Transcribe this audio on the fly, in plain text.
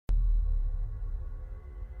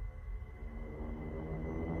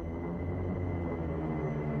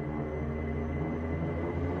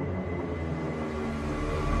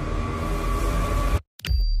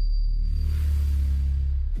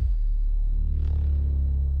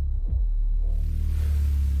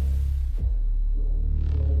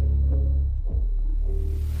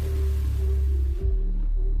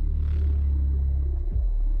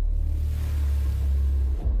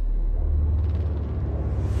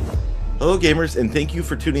Hello gamers, and thank you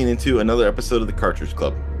for tuning into another episode of the Cartridge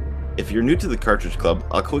Club. If you're new to the Cartridge Club,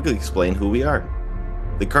 I'll quickly explain who we are.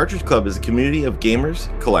 The Cartridge Club is a community of gamers,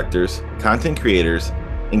 collectors, content creators,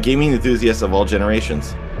 and gaming enthusiasts of all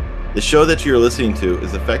generations. The show that you're listening to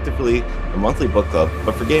is effectively a monthly book club,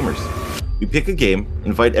 but for gamers. We pick a game,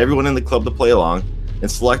 invite everyone in the club to play along,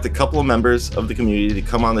 and select a couple of members of the community to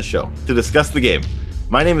come on the show to discuss the game.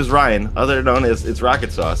 My name is Ryan, otherwise known as It's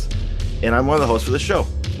Rocket Sauce, and I'm one of the hosts for the show.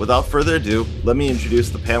 Without further ado, let me introduce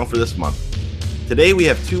the panel for this month. Today we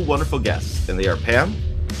have two wonderful guests, and they are Pam.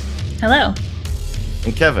 Hello.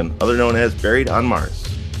 And Kevin, other known as Buried on Mars.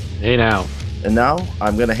 Hey now. And now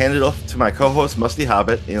I'm going to hand it off to my co-host Musty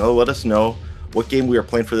Hobbit, and he'll let us know what game we are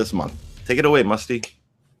playing for this month. Take it away, Musty.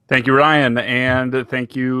 Thank you, Ryan, and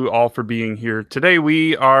thank you all for being here. Today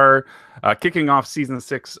we are kicking off Season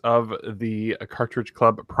 6 of the Cartridge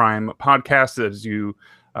Club Prime podcast. As you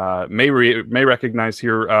may recognize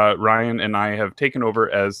here, Ryan and I have taken over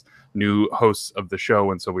as new hosts of the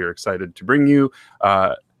show, and so we are excited to bring you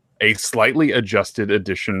a slightly adjusted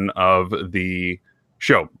edition of the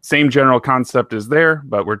show. Same general concept is there,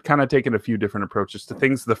 but we're kind of taking a few different approaches to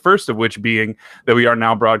things. The first of which being that we are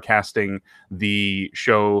now broadcasting the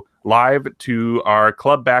show live to our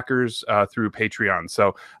club backers through Patreon.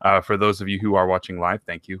 So for those of you who are watching live,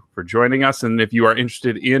 thank you for joining us. And if you are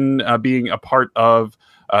interested in being a part of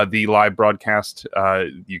the live broadcast,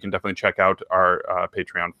 you can definitely check out our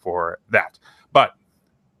Patreon for that. But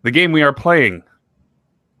the game we are playing,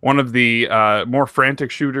 one of the more frantic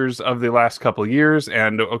shooters of the last couple of years,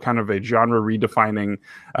 and kind of a genre redefining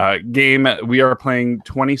game. We are playing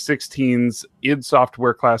 2016's id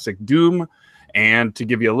Software classic Doom. And to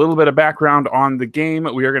give you a little bit of background on the game,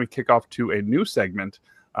 we are going to kick off to a new segment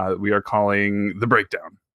we are calling The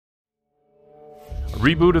Breakdown. A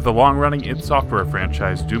reboot of the long-running id Software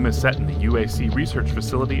franchise, Doom is set in the UAC research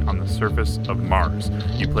facility on the surface of Mars.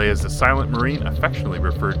 You play as the silent marine, affectionately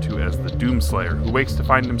referred to as the Doomslayer, who wakes to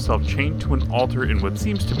find himself chained to an altar in what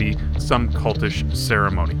seems to be some cultish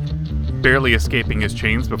ceremony. Barely escaping his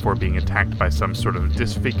chains before being attacked by some sort of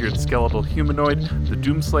disfigured skeletal humanoid, the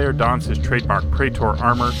Doomslayer dons his trademark Praetor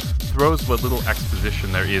armor, throws what little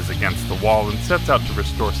exposition there is against the wall, and sets out to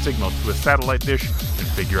restore signal to a satellite dish and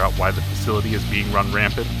figure out why the facility is being run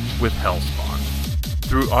rampant with Hellspawn.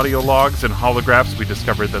 Through audio logs and holographs, we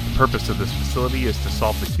discovered that the purpose of this facility is to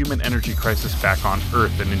solve the human energy crisis back on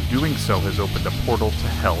Earth, and in doing so has opened a portal to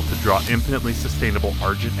Hell to draw infinitely sustainable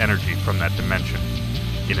Argent energy from that dimension.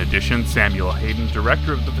 In addition, Samuel Hayden,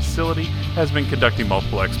 director of the facility, has been conducting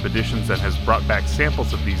multiple expeditions and has brought back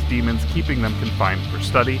samples of these demons, keeping them confined for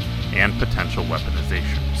study and potential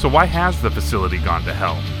weaponization. So why has the facility gone to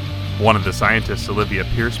hell? One of the scientists, Olivia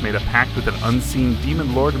Pierce, made a pact with an unseen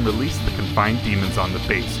demon lord and released the confined demons on the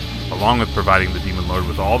base. Along with providing the demon lord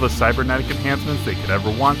with all the cybernetic enhancements they could ever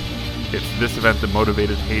want, it's this event that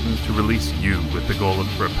motivated Hayden to release you with the goal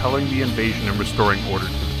of repelling the invasion and restoring order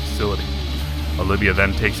to the facility. Olivia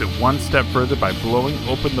then takes it one step further by blowing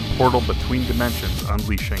open the portal between dimensions,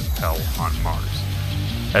 unleashing Hell on Mars.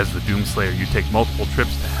 As the Doomslayer, you take multiple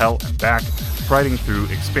trips to Hell and back, fighting through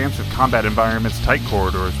expansive combat environments, tight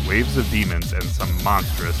corridors, waves of demons, and some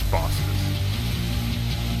monstrous bosses.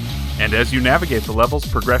 And as you navigate the levels,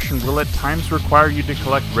 progression will at times require you to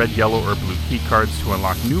collect red, yellow, or blue keycards to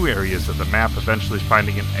unlock new areas of the map, eventually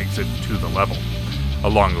finding an exit to the level.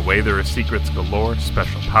 Along the way, there are secrets galore,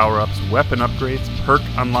 special power-ups, weapon upgrades, perk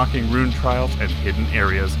unlocking rune trials, and hidden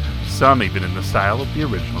areas, some even in the style of the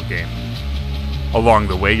original game. Along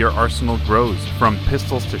the way, your arsenal grows, from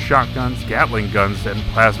pistols to shotguns, Gatling guns and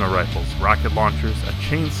plasma rifles, rocket launchers, a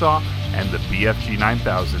chainsaw, and the BFG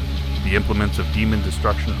 9000. The implements of demon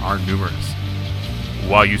destruction are numerous.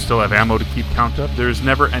 While you still have ammo to keep count of, there is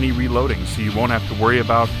never any reloading, so you won't have to worry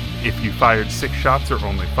about if you fired 6 shots or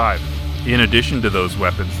only 5. In addition to those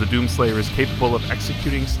weapons, the Doomslayer is capable of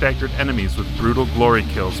executing staggered enemies with brutal glory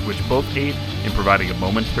kills, which both aid in providing a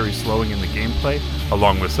momentary slowing in the gameplay,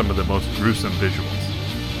 along with some of the most gruesome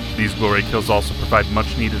visuals. These glory kills also provide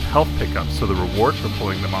much needed health pickups, so the reward for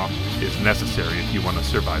pulling them off is necessary if you want to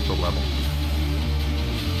survive the level.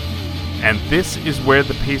 And this is where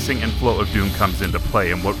the pacing and flow of Doom comes into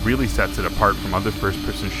play, and what really sets it apart from other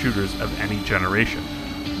first-person shooters of any generation.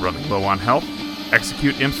 Running low on health?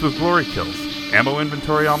 Execute imps with glory kills. Ammo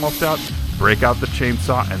inventory almost out? Break out the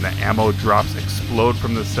chainsaw and the ammo drops explode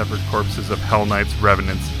from the severed corpses of Hell Knights,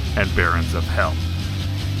 Revenants, and Barons of Hell.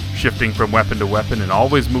 Shifting from weapon to weapon and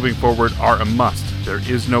always moving forward are a must. There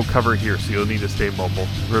is no cover here, so you'll need to stay mobile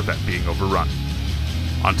to prevent being overrun.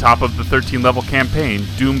 On top of the 13-level campaign,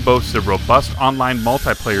 Doom boasts a robust online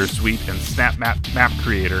multiplayer suite and snap map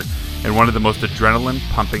creator, and one of the most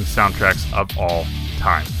adrenaline-pumping soundtracks of all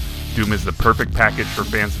time. Doom is the perfect package for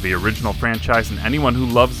fans of the original franchise and anyone who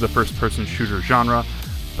loves the first-person shooter genre,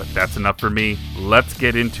 but that's enough for me. Let's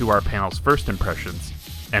get into our panel's first impressions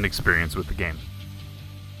and experience with the game.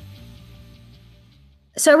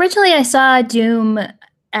 So originally I saw Doom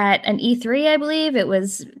at an E3, I believe. It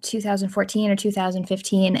was 2014 or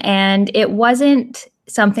 2015, and it wasn't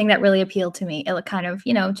something that really appealed to me. It looked kind of,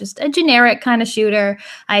 just a generic kind of shooter.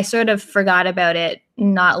 I sort of forgot about it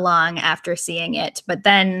not long after seeing it, but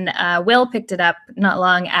then Will picked it up not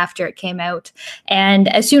long after it came out. And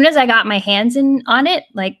as soon as I got my hands on it,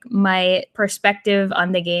 like, my perspective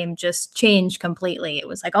on the game just changed completely. It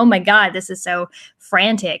was like, oh my God, this is so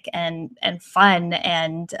frantic and fun.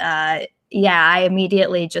 And I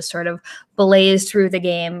immediately just sort of blazed through the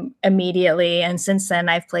game immediately. And since then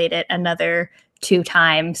I've played it another 2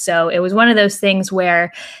 times. So it was one of those things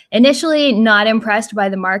where initially not impressed by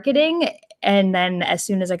the marketing. And then as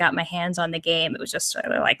soon as I got my hands on the game, it was just sort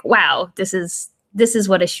of like, wow, this is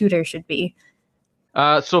what a shooter should be.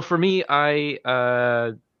 So for me,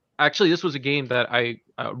 actually, this was a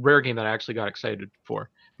rare game that I actually got excited for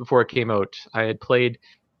before it came out. I had played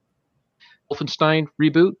Wolfenstein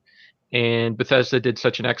Reboot, and Bethesda did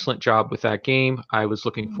such an excellent job with that game. I was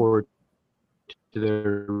looking forward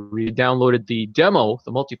downloaded the demo,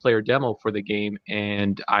 the multiplayer demo for the game,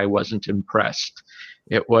 and I wasn't impressed.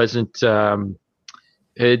 It wasn't.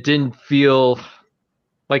 It didn't feel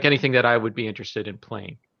like anything that I would be interested in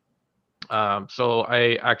playing. So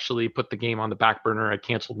I actually put the game on the back burner. I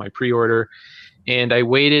canceled my pre-order, and I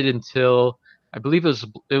waited until, I believe it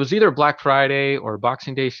was either Black Friday or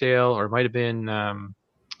Boxing Day sale, or it might have been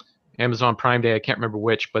Amazon Prime Day. I can't remember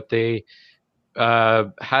which, but they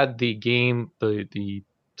had the game, the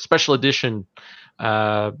special edition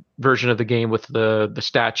version of the game with the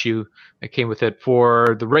statue that came with it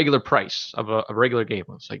for the regular price of a regular game. It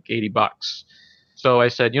was like $80. So I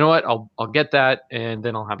said, you know what, I'll get that, and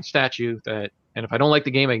then I'll have a statue and if I don't like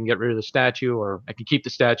the game, I can get rid of the statue, or I can keep the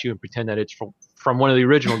statue and pretend that it's from one of the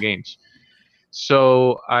original games.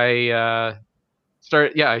 So I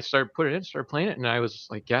started putting it in, started playing it, and I was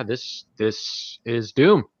like, yeah, this is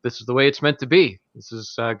Doom. This is the way it's meant to be. This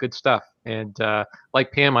is good stuff. And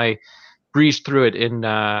like Pam, I breezed through it in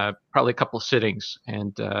probably a couple of sittings,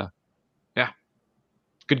 and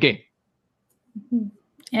good game.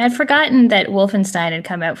 I had forgotten that Wolfenstein had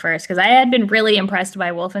come out first, because I had been really impressed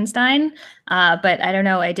by Wolfenstein, but I don't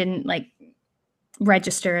know, I didn't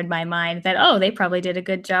register in my mind that, they probably did a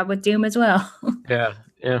good job with Doom as well. Yeah.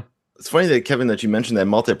 It's funny that, Kevin, that you mentioned that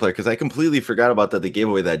multiplayer, because I completely forgot about that. They gave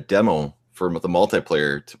away that demo for the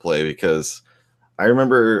multiplayer to play, because I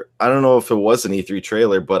remember, I don't know if it was an E3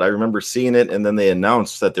 trailer, but I remember seeing it, and then they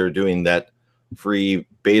announced that they were doing that free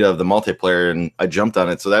beta of the multiplayer, and I jumped on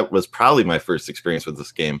it. So that was probably my first experience with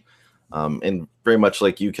this game. And very much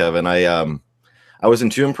like you, Kevin, I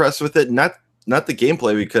wasn't too impressed with it. Not the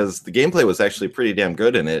gameplay, because the gameplay was actually pretty damn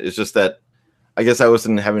good in it. It's just that I guess I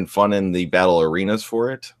wasn't having fun in the battle arenas for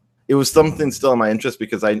it. It was something still in my interest,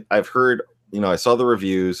 because I've heard, I saw the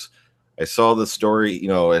reviews, I saw the story,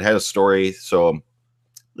 it had a story. So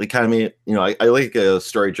they kind of made, I like a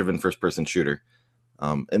story-driven first-person shooter.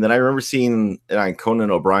 And then I remember seeing it on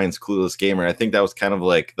Conan O'Brien's Clueless Gamer. I think that was kind of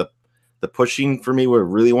like the pushing for me, where I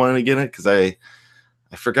really wanted to get it, because I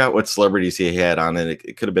forgot what celebrities he had on it.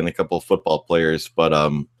 It could have been a couple of football players, but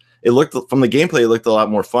it looked, from the gameplay, it looked a lot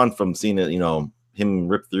more fun from seeing it, him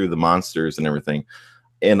rip through the monsters and everything.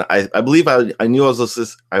 And I believe I knew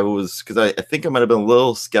because I think I might have been a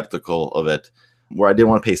little skeptical of it, where I didn't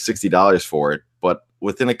want to pay $60 for it. But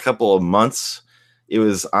within a couple of months, it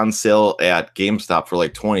was on sale at GameStop for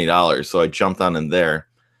like $20. So I jumped on in there.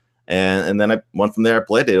 And then I went from there. I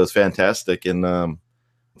played it. It was fantastic. And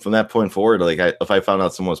from that point forward, if I found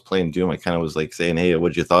out someone was playing Doom, I kind of was like saying, hey,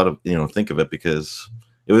 what'd you think of it? Because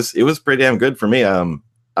it was pretty damn good for me.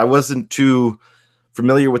 I wasn't too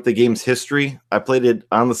familiar with the game's history. I played it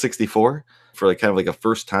on the 64 for kind of a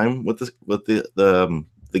first time with the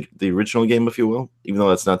original game, if you will, even though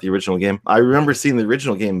that's not the original game. I remember seeing the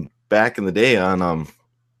original game back in the day on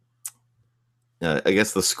I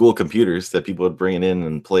guess the school computers that people would bring it in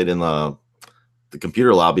and play it in the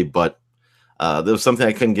computer lobby, but there was something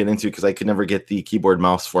I couldn't get into because I could never get the keyboard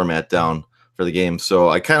mouse format down for the game. So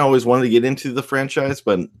I kind of always wanted to get into the franchise,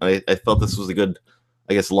 but I felt this was a good,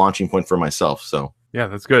 I guess, launching point for myself. So yeah,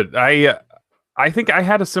 that's good. I think I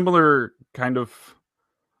had a similar kind of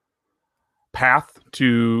path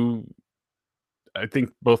to I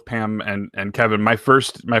think both Pam and Kevin, my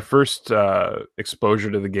first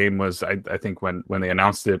exposure to the game was I think when they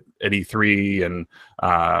announced it at E3, and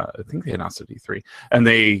I think they announced it at E3, and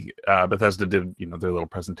they Bethesda did their little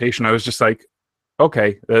presentation. I was just like,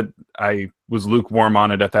 okay, I was lukewarm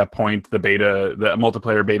on it at that point. The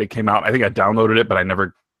multiplayer beta came out. I think I downloaded it, but I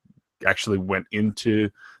never actually went into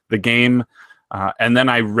the game. And then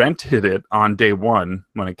I rented it on day one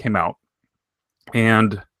when it came out,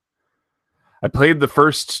 and I played the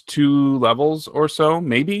first 2 levels or so,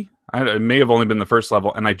 maybe. It may have only been the first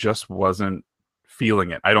level, and I just wasn't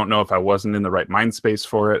feeling it. I don't know if I wasn't in the right mind space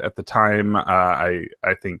for it at the time. I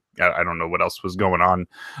think I don't know what else was going on,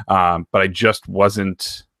 but I just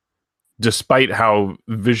wasn't. Despite how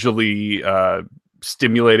visually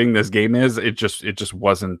stimulating this game is, it just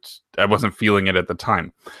wasn't. I wasn't feeling it at the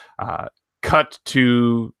time. Cut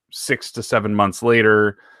to 6 to 7 months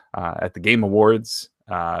later at the Game Awards.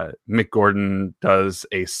 Mick Gordon does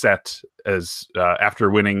a set as after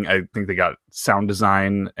winning. I think they got sound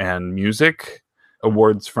design and music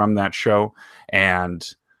awards from that show, and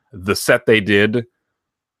the set they did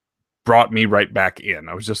brought me right back in.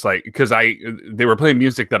 I was just like, because they were playing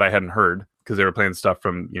music that I hadn't heard, because they were playing stuff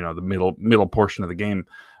from the middle portion of the game,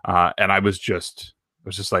 and I was just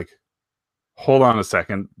like, hold on a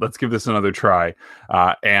second, let's give this another try.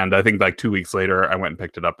 And I think like 2 weeks later, I went and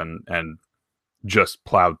picked it up and just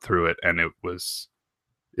plowed through it, and it was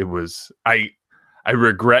I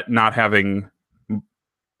regret not having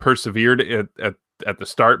persevered at the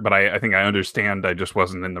start, but I think I understand I just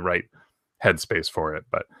wasn't in the right headspace for it.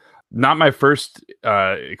 But not my first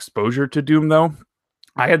exposure to Doom, though.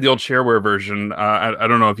 I had the old shareware version. I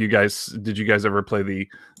don't know if you guys ever play the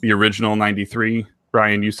original 93?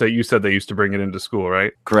 Brian, you said they used to bring it into school,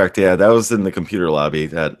 right? Correct. Yeah, that was in the computer lobby.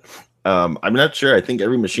 That I'm not sure. I think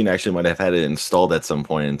every machine actually might have had it installed at some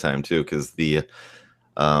point in time too, because the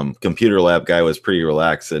computer lab guy was pretty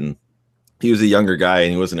relaxed, and he was a younger guy,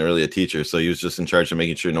 and he wasn't really a teacher, so he was just in charge of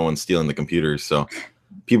making sure no one's stealing the computers. So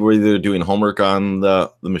people were either doing homework on the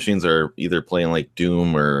machines, or either playing like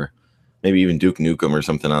Doom or maybe even Duke Nukem or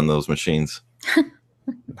something on those machines.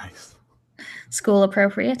 Nice. School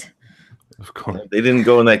appropriate. Of course. They didn't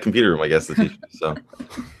go in that computer room, I guess, the teacher. So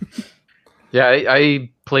Yeah, I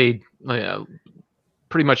played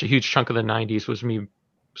pretty much a huge chunk of the 90s was me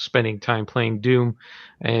spending time playing Doom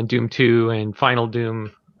and Doom 2 and Final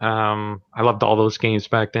Doom. I loved all those games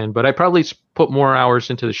back then, but I probably put more hours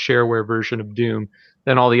into the shareware version of Doom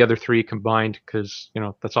than all the other 3 combined, because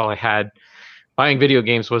that's all I had. Buying video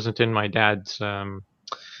games wasn't in my dad's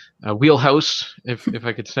wheelhouse, if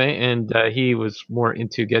I could say, and he was more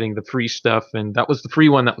into getting the free stuff, and that was the free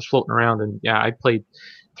one that was floating around. And yeah, I played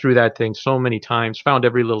through that thing so many times, found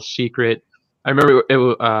every little secret. I remember it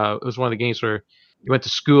was one of the games where you went to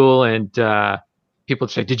school and people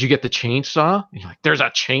would say, "Did you get the chainsaw?" And you're like, "There's a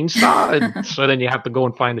chainsaw!" And so then you have to go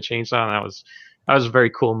and find the chainsaw, and that was a very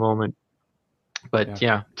cool moment. But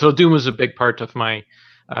yeah, so Doom was a big part of my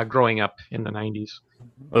growing up in the 90s.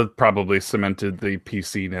 Well, it probably cemented the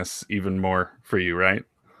PC-ness even more for you, right?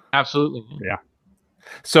 Absolutely. Yeah.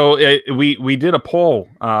 So we did a poll.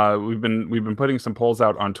 We've been putting some polls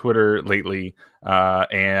out on Twitter lately,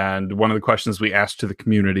 and one of the questions we asked to the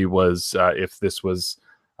community was if this was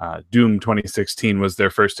Doom 2016 was their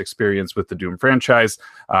first experience with the Doom franchise,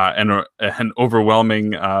 and an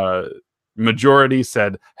overwhelming majority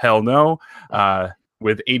said hell no,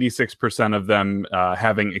 with 86% of them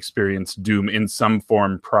having experienced Doom in some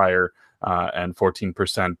form prior, and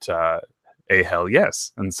 14% a hell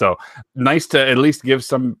yes. And so nice to at least give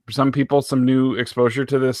some people some new exposure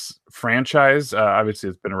to this franchise. Obviously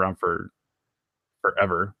it's been around for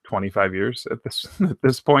forever, 25 years at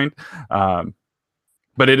this point.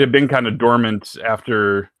 But it had been kind of dormant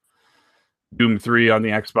after Doom 3 on the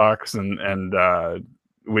Xbox, and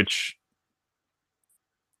which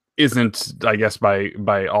isn't, I guess,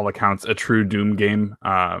 by all accounts, a true Doom game.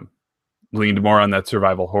 Leaned more on that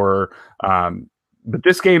survival horror. But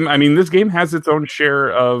this game has its own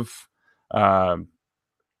share of, I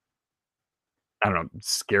don't know,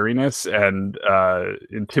 scariness and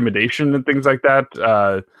intimidation and things like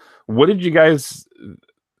that. What did you guys,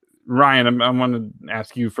 Ryan? I want to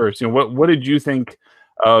ask you first. What did you think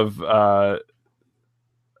of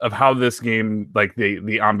how this game, like the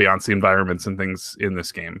ambiance, the environments, and things in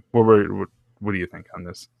this game? What do you think on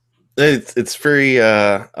this? It's very,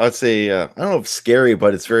 I would say, I don't know if scary,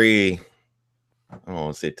 but it's very, I don't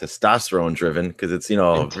want to say testosterone driven, because it's,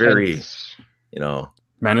 intense. Very,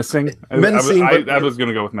 menacing. Menacing. I was going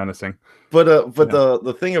to go with menacing. But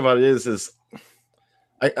the thing about it is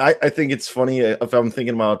I think it's funny if I'm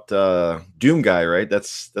thinking about Doom Guy, right?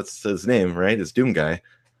 That's his name, right? It's Doom Guy,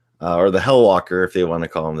 or the Hellwalker, if they want to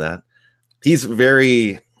call him that. He's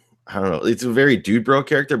very, I don't know, it's a very dude bro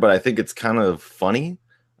character, but I think it's kind of funny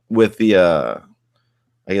with the, I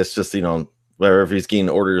guess just, you know, wherever if he's getting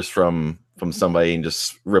orders from somebody and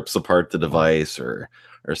just rips apart the device or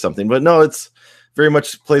something. But no, it's very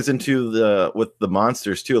much plays into with the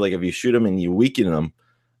monsters too. Like if you shoot them and you weaken them,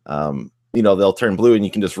 you know, they'll turn blue and you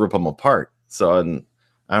can just rip them apart. So, and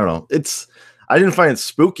I don't know, I didn't find it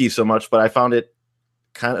spooky so much, but I found it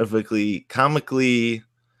kind of comically,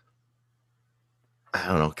 I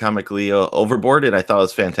don't know, comically overboard, and I thought it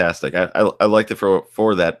was fantastic. I liked it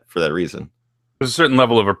for that reason. There's a certain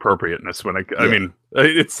level of appropriateness when I mean,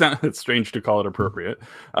 it's strange to call it appropriate,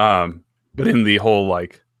 but in the whole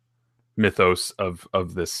like mythos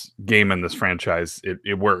of this game and this franchise,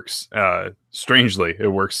 it works. Strangely, it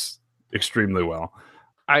works extremely well.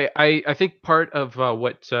 I think part of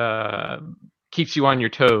what keeps you on your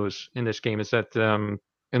toes in this game is that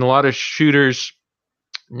in a lot of shooters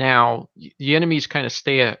now, the enemies kind of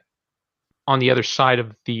stay on the other side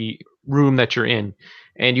of the room that you're in,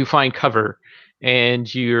 and you find cover,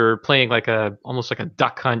 and you're playing like almost like a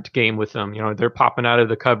duck hunt game with them. You know, they're popping out of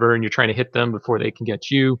the cover, and you're trying to hit them before they can get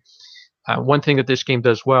you. One thing that this game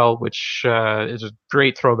does well, which is a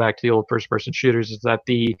great throwback to the old first-person shooters, is that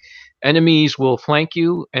the enemies will flank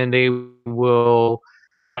you, and they will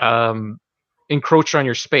encroach on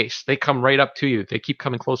your space. They come right up to you. They keep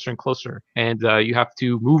coming closer and closer, and you have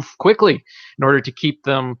to move quickly in order to keep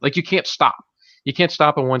them. Like, you can't stop. You can't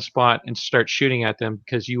stop in one spot and start shooting at them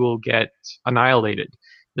because you will get annihilated.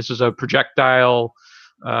 This is a projectile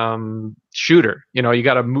shooter. You know, you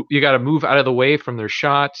gotta move out of the way from their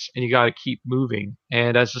shots, and you gotta keep moving.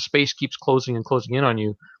 And as the space keeps closing and closing in on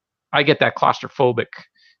you, I get that claustrophobic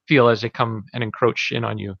feel as they come and encroach in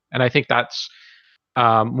on you. And I think that's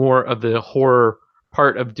more of the horror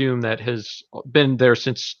part of Doom that has been there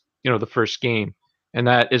since, you know, the first game, and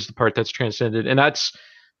that is the part that's transcended, and that's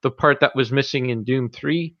the part that was missing in Doom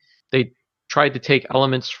 3. They tried to take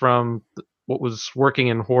elements from what was working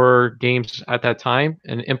in horror games at that time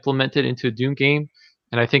and implement it into a Doom game,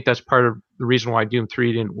 and I think that's part of the reason why Doom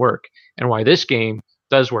 3 didn't work, and why this game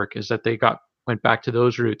does work, is that they went back to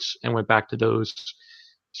those roots and went back to those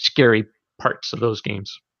scary parts of those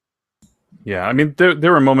games. Yeah, I mean,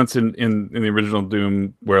 there were moments in the original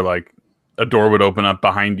Doom where like a door would open up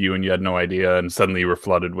behind you and you had no idea, and suddenly you were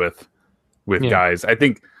flooded with guys. I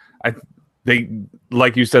think they,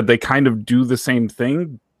 like you said, they kind of do the same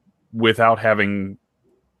thing without having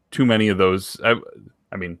too many of those.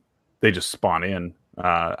 I mean, they just spawn in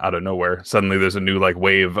out of nowhere. Suddenly there's a new like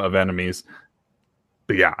wave of enemies.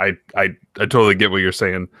 But yeah, I totally get what you're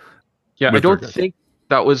saying. Yeah, I don't think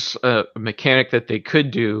that was a mechanic that they could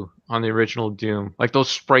do on the original Doom. Like, those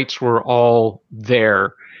sprites were all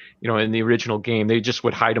there, you know, in the original game. They just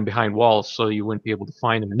would hide them behind walls so you wouldn't be able to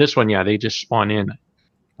find them. In this one, yeah, they just spawn in.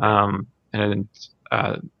 Yeah,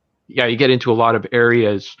 you get into a lot of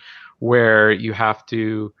areas where you have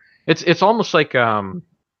to, it's almost like a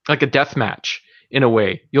death match in a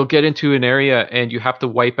way. You'll get into an area and you have to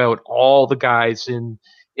wipe out all the guys in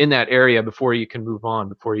that area before you can move on,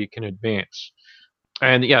 before you can advance.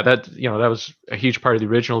 And yeah, that was a huge part of the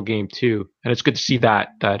original game too, and it's good to see that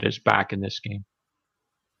is back in this game.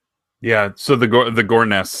 Yeah, so the gore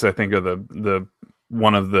nests, I think, are the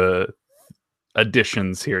one of the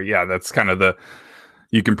additions here. Yeah, that's kind of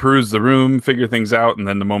you can peruse the room, figure things out, and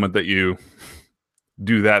then the moment that you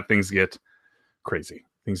do that, things get crazy.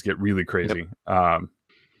 Things get really crazy. Yep.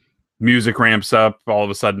 Music ramps up. All of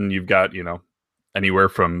a sudden, you've got, you know, anywhere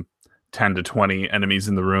from 10 to 20 enemies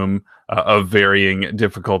in the room of varying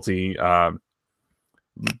difficulty.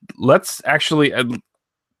 Let's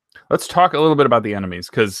talk a little bit about the enemies,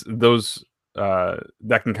 because those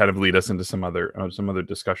that can kind of lead us into some other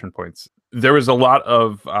discussion points. There was a lot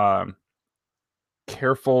of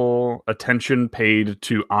careful attention paid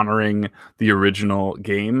to honoring the original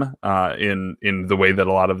game in the way that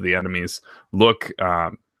a lot of the enemies look.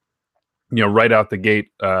 You know, right out the gate.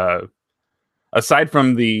 Aside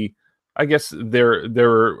from I guess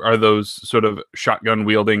there are those sort of shotgun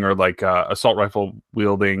wielding or like assault rifle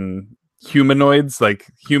wielding humanoids, like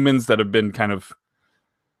humans that have been kind of,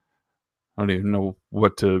 I don't even know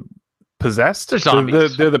what to, possessed. They're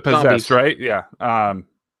zombies. They're the possessed, zombies. right? Yeah.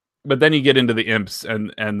 But then you get into the imps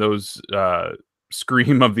and those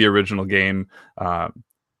scream of the original game.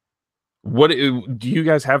 What do you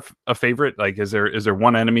guys have a favorite? Like, is there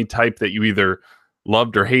one enemy type that you either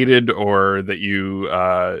loved or hated, or that you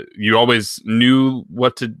always knew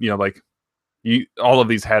what to, you know, like all of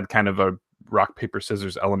these had kind of a rock paper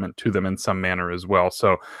scissors element to them in some manner as well.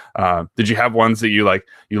 So did you have ones that you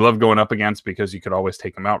love going up against because you could always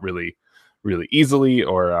take them out really really easily?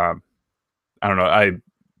 Or I don't know,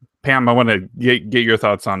 Pam, I want to get your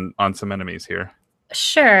thoughts on some enemies here.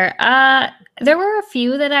 Sure. There were a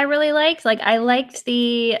few that I really liked. Like I liked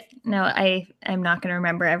I'm not going to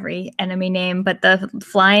remember every enemy name, but the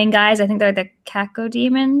flying guys, I think they're the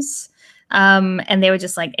Cacodemons. And they would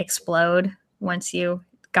just like explode once you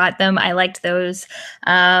got them. I liked those.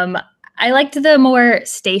 I liked the more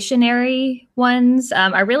stationary ones.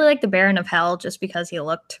 I really liked the Baron of Hell just because he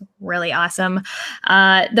looked really awesome.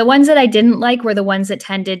 The ones that I didn't like were the ones that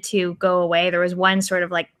tended to go away. There was one sort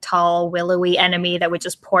of like tall, willowy enemy that would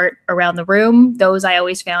just port around the room. Those I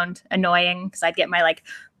always found annoying because I'd get my like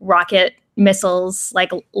rocket missiles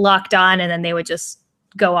like locked on and then they would just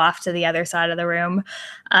go off to the other side of the room.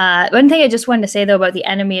 One thing I just wanted to say though about the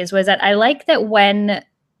enemies was that I like that when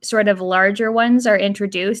sort of larger ones are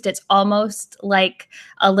introduced, it's almost like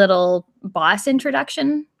a little boss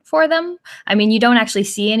introduction for them. I mean, you don't actually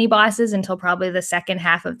see any bosses until probably the second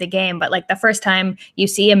half of the game, but like the first time you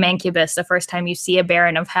see a Mancubus, the first time you see a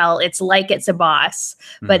Baron of Hell, it's like it's a boss,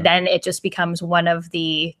 but then it just becomes one of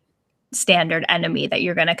the standard enemy that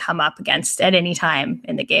you're going to come up against at any time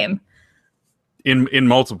in the game. In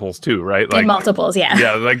multiples too, right? Like, in multiples, yeah.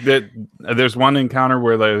 Yeah, like that. There's one encounter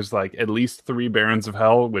where there's like at least 3 Barons of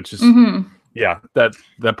Hell, which is yeah, that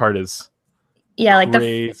part is like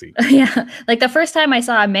crazy. Like the first time I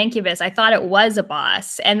saw a Mancubus, I thought it was a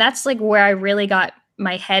boss, and that's like where I really got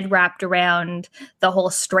my head wrapped around the whole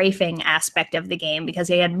strafing aspect of the game, because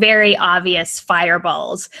he had very obvious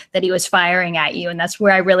fireballs that he was firing at you, and that's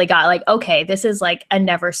where I really got like, okay, this is like a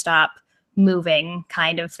never stop moving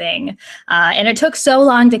kind of thing. And it took so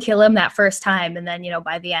long to kill him that first time, and then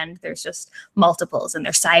by the end there's just multiples and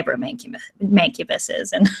they're cyber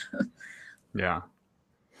Mancubuses and yeah.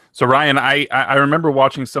 So Ryan, I remember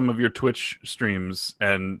watching some of your Twitch streams,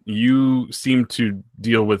 and you seem to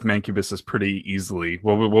deal with Mancubuses pretty easily.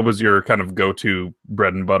 What was your kind of go-to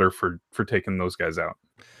bread and butter for taking those guys out?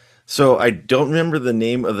 So I don't remember the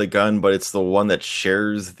name of the gun, but it's the one that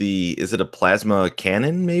shares is it a plasma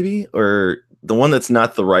cannon maybe? Or the one that's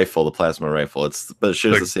not the rifle, the plasma rifle. But it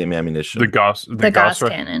shares the same ammunition. The Gauss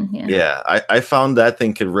cannon, yeah. Yeah, I found that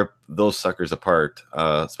thing could rip those suckers apart.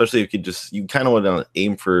 Especially if you kind of want to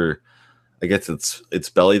aim for, I guess its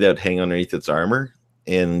belly that would hang underneath its armor.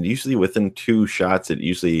 And usually within 2 shots, it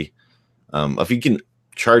usually, if you can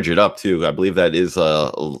charge it up too, I believe that is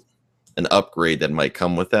an upgrade that might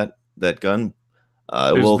come with that gun.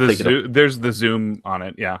 There's the zoom on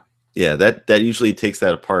it, yeah. Yeah, that usually takes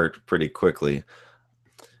that apart pretty quickly.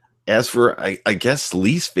 As for I guess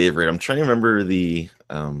least favorite, I'm trying to remember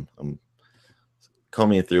I'm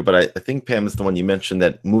combing through, but I think Pam is the one you mentioned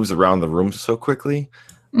that moves around the room so quickly.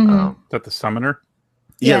 Is that the summoner?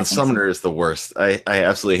 Yeah, the summoner is the worst. I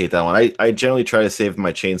absolutely hate that one. I generally try to save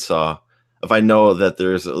my chainsaw if I know that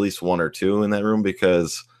there's at least 1 or 2 in that room,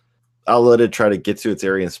 because I'll let it try to get to its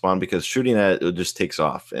area and spawn, because shooting at it just takes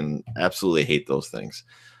off, and absolutely hate those things.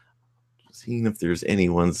 Seeing if there's any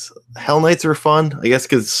ones. Hell Knights are fun, I guess,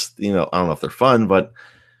 because I don't know if they're fun, but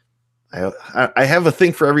I have a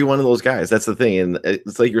thing for every one of those guys. That's the thing, and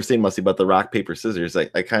it's like you're saying, Musty, about the rock paper scissors. I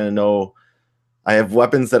kind of know. I have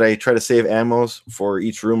weapons that I try to save ammos for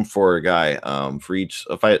each room for a guy. For each,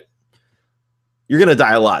 you're gonna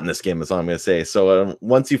die a lot in this game, is all I'm gonna say. So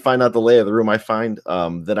once you find out the lay of the room, I find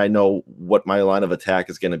then I know what my line of attack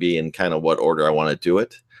is gonna be and kind of what order I want to do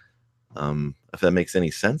it. If that makes any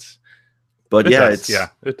sense. But it does.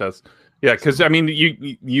 It does. Yeah, because I mean,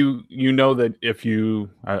 you know that if you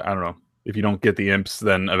I don't know, if you don't get the imps,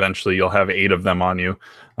 then eventually you'll have 8 of them on you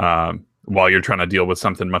while you're trying to deal with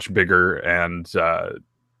something much bigger. And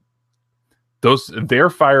their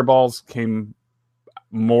fireballs came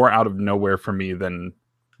more out of nowhere for me than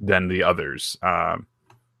the others.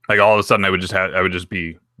 Like all of a sudden, I would just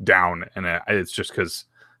be down, and it's just because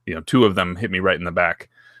 2 of them hit me right in the back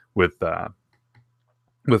with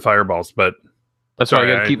fireballs. But that's why I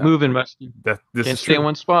got to keep moving, Musty. Can't stay in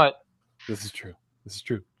one spot. This is true.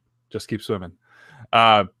 Just keep swimming.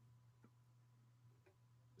 Sorry,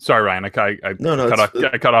 Ryan. I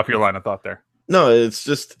cut off your line of thought there. No, it's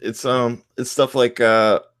stuff like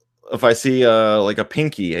if I see like a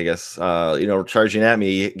pinky, I guess charging at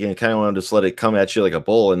me, you kind of want to just let it come at you like a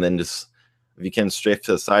bull, and then just, if you can, strafe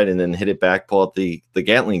to the side and then hit it back, pull out the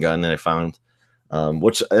Gatling gun that I found,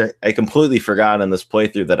 which I completely forgot on this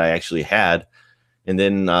playthrough that I actually had, and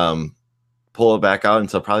then pull it back out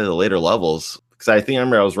until probably the later levels, because I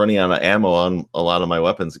remember I was running out of ammo on a lot of my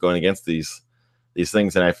weapons going against these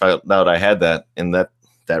things, and I found out I had that, and that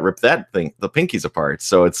that rip that thing, the pinkies apart.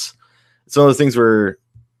 So it's one of those things where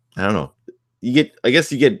I don't know. I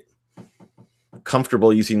guess you get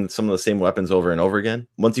comfortable using some of the same weapons over and over again.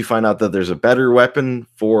 Once you find out that there's a better weapon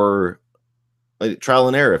for trial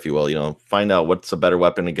and error, if you will, find out what's a better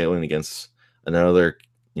weapon going against another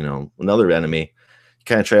enemy. You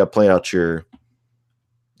kind of try to play out the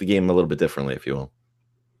game a little bit differently, if you will.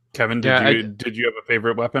 Kevin, did you have a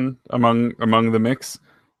favorite weapon among the mix?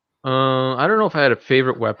 I don't know if I had a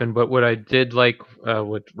favorite weapon, but what I did like,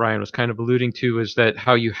 what Ryan was kind of alluding to, is that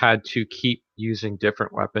how you had to keep using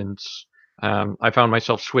different weapons. I found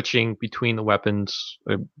myself switching between the weapons,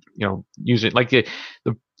 using like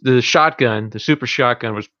the shotgun, the super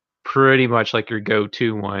shotgun was pretty much like your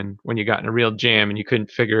go-to one when you got in a real jam and you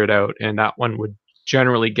couldn't figure it out, and that one would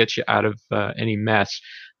generally get you out of any mess.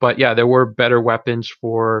 But yeah, there were better weapons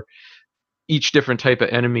for each different type of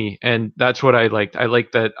enemy, and that's what I liked. I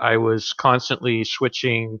liked that I was constantly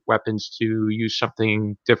switching weapons to use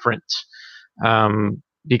something different,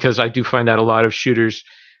 because I do find that a lot of shooters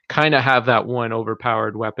kind of have that one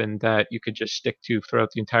overpowered weapon that you could just stick to throughout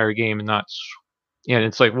the entire game, and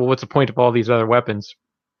it's like, well, what's the point of all these other weapons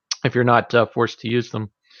if you're not forced to use them?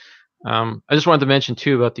 I just wanted to mention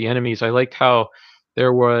too about the enemies. I liked how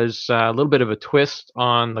there was a little bit of a twist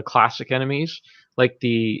on the classic enemies, like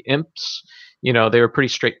the imps. They were pretty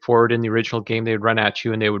straightforward in the original game. They would run at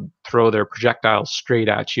you and they would throw their projectiles straight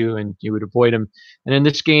at you and you would avoid them. And in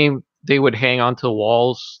this game, they would hang onto the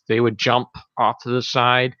walls. They would jump off to the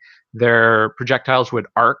side. Their projectiles would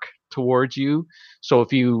arc towards you. So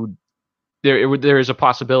there is a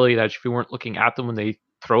possibility that if you weren't looking at them when they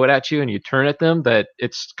throw it at you and you turn at them, that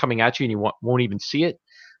it's coming at you and you won't even see it.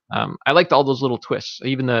 I liked all those little twists.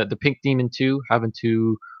 Even the pink demon too, having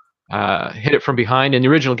to hit it from behind. In the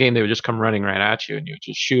original game, they would just come running right at you and you would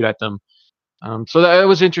just shoot at them. So that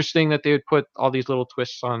was interesting that they would put all these little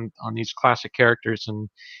twists on these classic characters and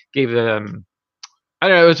gave them. I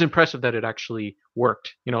don't know. It was impressive that it actually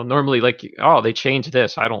worked. Normally they changed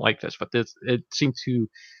this. I don't like this, but it seemed to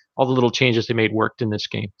all the little changes they made worked in this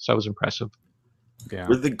game. So that was impressive. Yeah.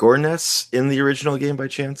 Were the gore nests in the original game by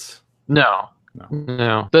chance? No.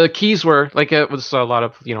 The keys were it was a lot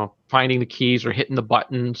of finding the keys or hitting the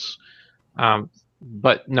buttons,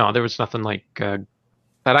 but no, there was nothing like that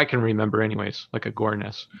I can remember anyways, like a gore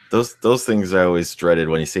nest. Those things I always dreaded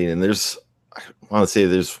when you see it. And I want to say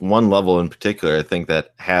there's one level in particular I think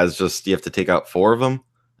that has you have to take out 4 of them.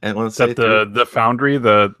 And Is that the foundry,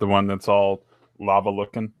 the one that's all lava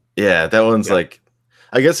looking? Yeah, that one's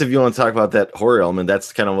I guess if you want to talk about that horror element,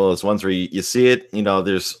 that's kind of one of those ones where you see it,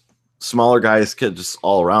 there's smaller guys just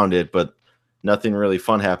all around it, but nothing really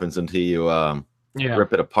fun happens until you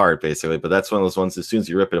rip it apart, basically. But that's one of those ones, as soon as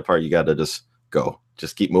you rip it apart, you got to just go.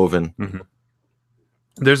 Just keep moving. Mm-hmm.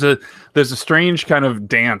 There's a strange kind of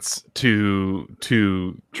dance to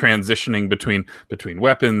transitioning between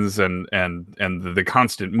weapons and the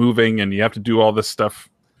constant moving, and you have to do all this stuff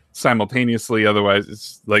simultaneously. Otherwise,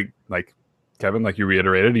 it's like Kevin, like you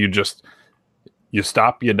reiterated, you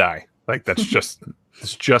stop, you die. Like that's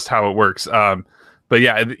just how it works. But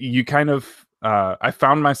yeah, you kind of I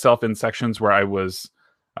found myself in sections where I was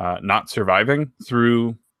not surviving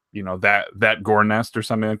through that gore nest or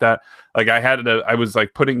something like that. Like I was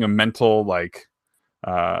like putting a mental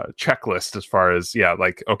checklist as far as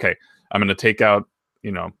okay, I'm gonna take out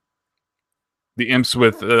the imps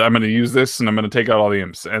with I'm gonna use this and I'm gonna take out all the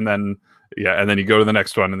imps, and then you go to the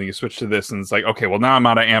next one and then you switch to this and it's like, okay, well now I'm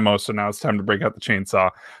out of ammo, so now it's time to break out the chainsaw,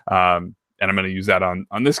 and I'm gonna use that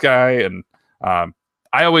on this guy. And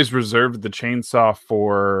I always reserved the chainsaw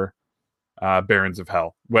for Barons of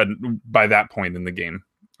Hell. When by that point in the game,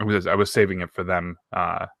 I was saving it for them.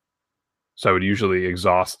 So I would usually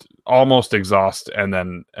almost exhaust, and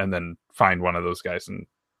then find one of those guys and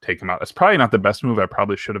take them out. It's probably not the best move. I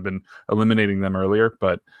probably should have been eliminating them earlier,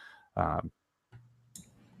 but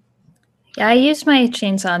yeah, I used my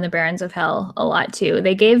chainsaw in the Barons of Hell a lot too.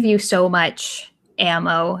 They gave you so much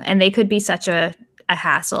ammo, and they could be such a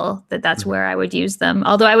hassle that's where I would use them.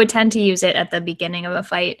 Although I would tend to use it at the beginning of a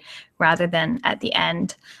fight rather than at the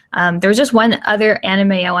end. There was just one other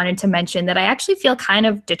anime I wanted to mention that I actually feel kind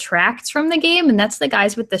of detracts from the game, and that's the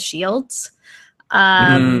guys with the shields.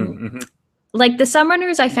 Like the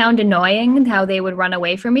summoners I found annoying how they would run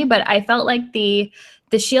away from me, but I felt like the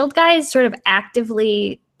shield guys sort of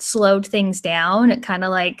actively slowed things down. It kind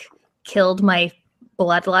of killed my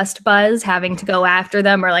bloodlust buzz having to go after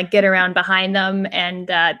them or get around behind them, and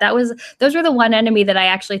those were the one enemy that I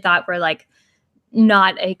actually thought were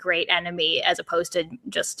not a great enemy, as opposed to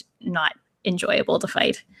just not enjoyable to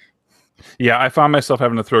fight. Yeah, I found myself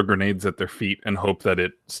having to throw grenades at their feet and hope that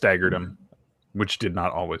it staggered them. which did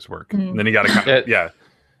not always work. Mm. And then you got to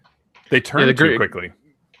they turn too quickly.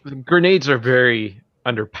 The grenades are very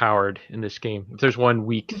underpowered in this game. If there's one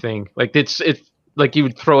weak thing, like it's like you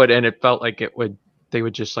would throw it and it felt like they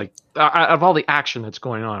would just like out of all the action that's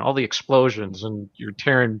going on, all the explosions, and you're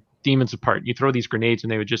tearing demons apart. You throw these grenades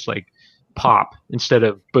and they would just like pop instead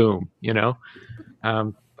of boom.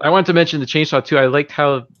 I wanted to mention the chainsaw too. I liked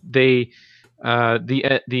how they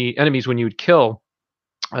the enemies, when you would kill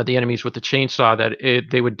the enemies with the chainsaw, that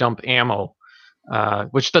they would dump ammo,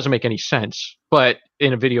 which doesn't make any sense. But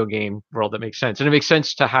in a video game world, that makes sense. And it makes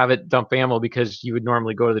sense to have it dump ammo because you would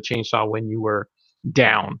normally go to the chainsaw when you were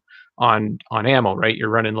down on ammo, right? You're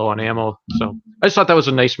running low on ammo. So I just thought that was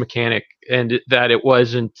a nice mechanic, and that it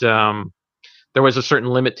wasn't there was a certain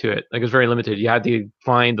limit to it. Like, it was very limited. You had to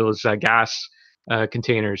find those gas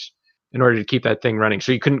containers in order to keep that thing running.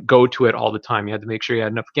 So you couldn't go to it all the time. You had to make sure you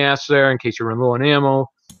had enough gas there in case you were low on ammo.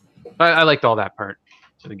 I liked all that part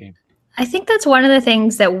of the game. I think that's one of the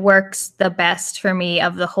things that works the best for me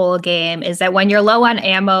of the whole game, is that when you're low on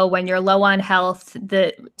ammo, when you're low on health,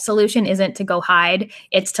 the solution isn't to go hide.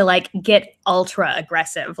 It's to like get ultra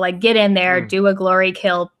aggressive, like get in there, do a glory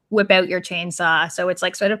kill, whip out your chainsaw. So it's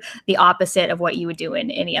like sort of the opposite of what you would do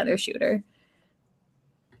in any other shooter.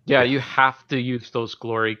 Yeah, you have to use those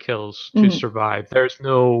glory kills to survive. There's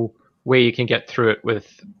no way you can get through it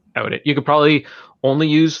without it. You could probably only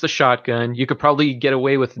use the shotgun. You could probably get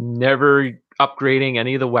away with never upgrading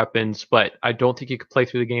any of the weapons, but I don't think you could play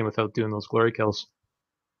through the game without doing those glory kills.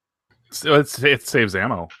 So it saves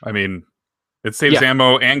ammo. I mean, it saves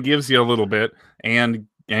ammo and gives you a little bit, and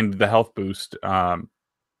the health boost.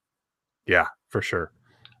 Yeah, for sure.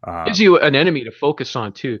 Gives you an enemy to focus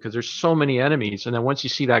on too, because there's so many enemies, and then once you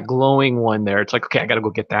see that glowing one there, it's like, okay, I got to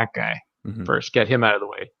go get that guy first, get him out of the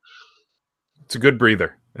way. It's a good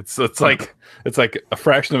breather. It's like a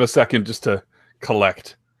fraction of a second just to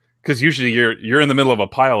collect, because usually you're in the middle of a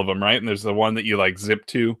pile of them, right? And there's the one that you like zip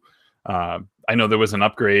to. I know there was an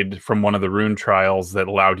upgrade from one of the rune trials that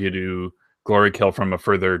allowed you to glory kill from a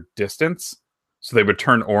further distance, so they would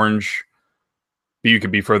turn orange, but you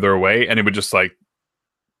could be further away, and it would just like,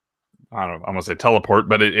 I don't know, I'm gonna say teleport,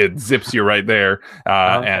 but it zips you right there,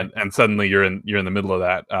 and suddenly you're in the middle of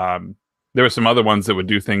that. There were some other ones that would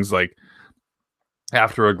do things like,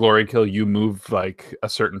 after a glory kill, you move like a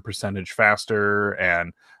certain percentage faster.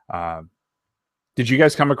 And did you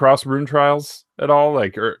guys come across rune trials at all?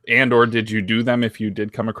 Like, or did you do them if you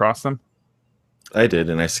did come across them? I did,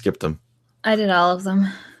 and I skipped them. I did all of them.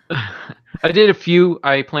 I did a few.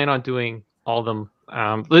 I plan on doing all of them.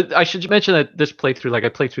 I should mention that this playthrough, like I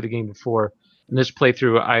played through the game before, in this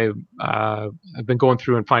playthrough, I've been going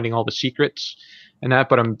through and finding all the secrets and that,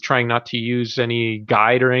 but I'm trying not to use any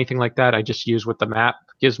guide or anything like that. I just use what the map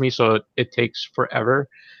gives me, so it takes forever.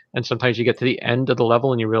 And sometimes you get to the end of the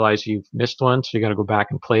level and you realize you've missed one, so you got to go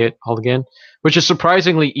back and play it all again, which is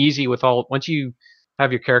surprisingly easy once you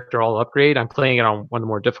have your character all upgrade. I'm playing it on one of the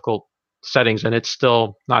more difficult settings, and it's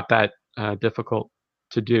still not that difficult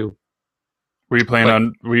to do. Were you playing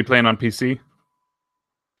on PC?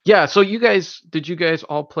 Yeah, so did you guys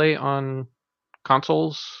all play on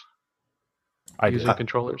consoles? Using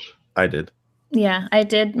controllers? I did. Yeah, I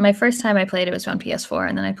did. My first time I played it was on PS4,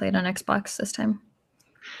 and then I played on Xbox this time.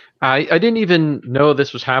 I didn't even know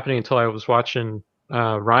this was happening until I was watching one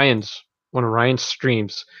of Ryan's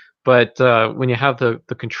streams. But when you have the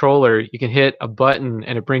controller, you can hit a button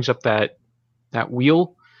and it brings up that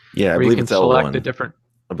wheel. Yeah, I believe it's L1.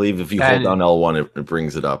 I believe if you hold down L1, it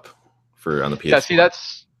brings it up on the PS4. Yeah, see,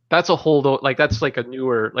 that's a that's like a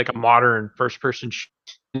newer, like a modern first-person.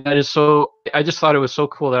 That is so. I just thought it was so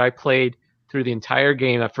cool that I played through the entire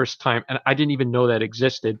game that first time, and I didn't even know that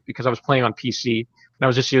existed because I was playing on PC and I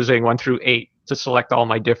was just using 1 through 8 to select all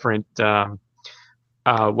my different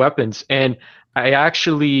weapons. And I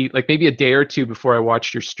actually, like maybe a day or two before I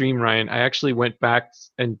watched your stream, Ryan, I actually went back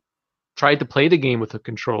and tried to play the game with a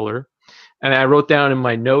controller. And I wrote down in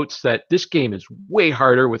my notes that this game is way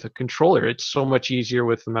harder with a controller. It's so much easier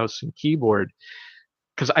with the mouse and keyboard.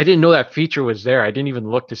 Because I didn't know that feature was there. I didn't even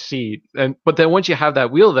look to see. But then once you have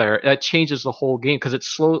that wheel there, that changes the whole game, because it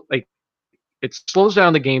slows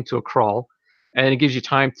down the game to a crawl, and it gives you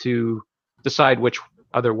time to decide which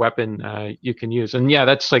other weapon you can use. And yeah,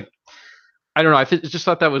 that's like, I don't know. I just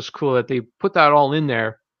thought that was cool that they put that all in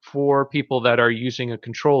there for people that are using a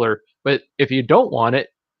controller. But if you don't want it,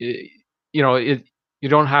 you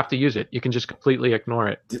don't have to use it. You can just completely ignore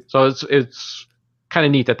it. So it's kind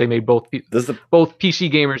of neat that they made both PC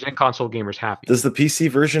gamers and console gamers happy. Does the PC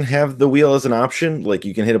version have the wheel as an option? Like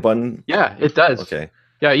you can hit a button? Yeah, it does. Okay.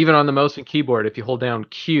 Yeah, even on the mouse and keyboard, if you hold down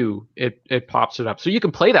Q, it pops it up. So you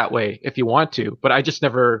can play that way if you want to, but I just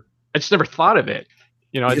never thought of it.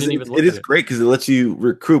 I didn't even look it at is great because it lets you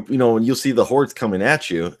recoup. When you'll see the hordes coming at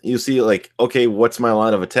you, you see like, okay, what's my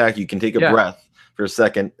line of attack? You can take a breath for a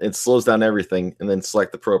second. It slows down everything, and then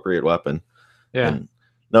select the appropriate weapon. Yeah. And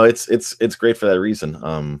no, it's great for that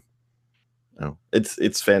reason.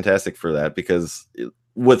 It's fantastic for that because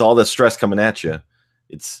with all the stress coming at you,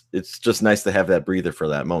 it's just nice to have that breather for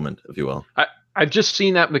that moment, if you will. I've just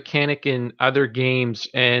seen that mechanic in other games,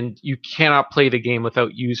 and you cannot play the game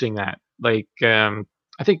without using that. Like,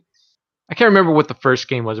 I think I can't remember what the first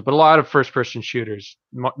game was, but a lot of first-person shooters,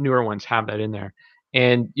 newer ones, have that in there.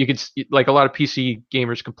 And you could, like, a lot of PC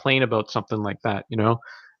gamers complain about something like that, And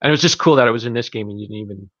it was just cool that it was in this game, and you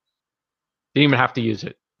didn't even have to use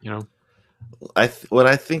it, What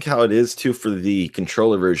I think how it is too for the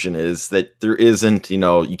controller version is that there isn't,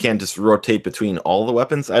 you can't just rotate between all the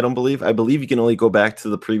weapons. I believe you can only go back to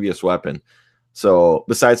the previous weapon. So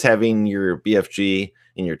besides having your BFG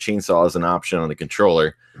and your chainsaw as an option on the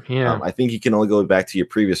controller, I think you can only go back to your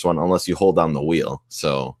previous one unless you hold down the wheel.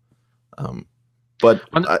 So, but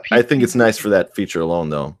I think it's nice for that feature alone,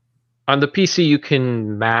 though. On the PC, you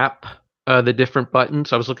can map the different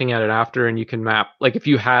buttons. I was looking at it after, and you can map, like, if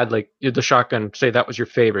you had like the shotgun, say that was your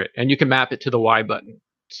favorite, and you can map it to the Y button,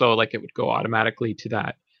 so like it would go automatically to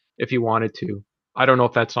that if you wanted to. I don't know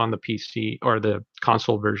if that's on the PC or the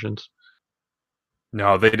console versions.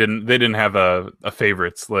 No, they didn't have a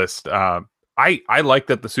favorites list. I like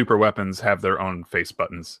that the super weapons have their own face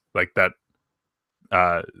buttons like that.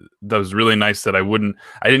 That was really nice. That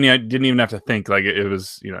I didn't even have to think. Like, it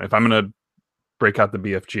was, if I'm gonna break out the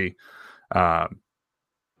BFG,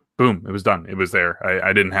 boom, it was done. It was there.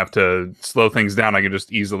 I didn't have to slow things down. I could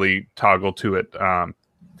just easily toggle to it.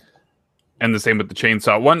 And the same with the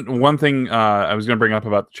chainsaw. One thing I was going to bring up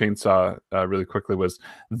about the chainsaw really quickly was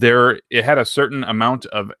it had a certain amount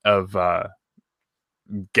of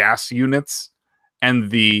gas units, and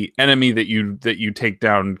the enemy that you take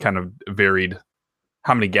down kind of varied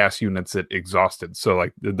how many gas units it exhausted. So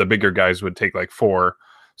like the bigger guys would take like 4,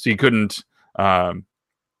 so you couldn't.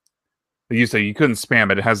 You say you couldn't spam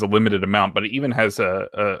it. It has a limited amount, but it even has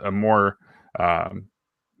a more.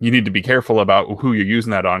 You need to be careful about who you're using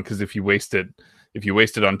that on, because if you waste it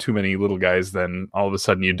on too many little guys, then all of a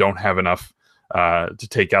sudden you don't have enough to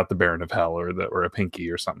take out the Baron of Hell or a Pinky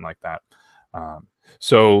or something like that.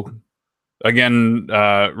 So again,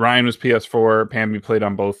 Ryan was PS4. Pam, you played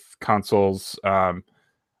on both consoles.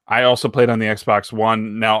 I also played on the Xbox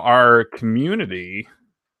One. Now our community,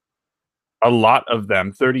 a lot of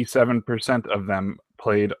them, 37% of them,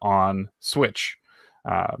 played on Switch.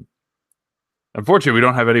 Unfortunately, we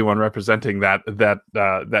don't have anyone representing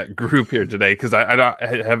that group here today, because I don't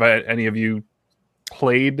have any of you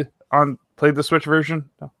played the Switch version.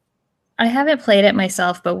 No. I haven't played it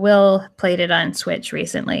myself, but Will played it on Switch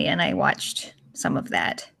recently, and I watched some of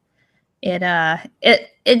that. It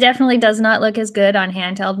definitely does not look as good on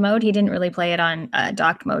handheld mode. He didn't really play it on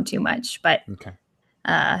docked mode too much, but okay.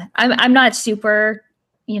 I'm not super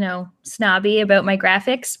snobby about my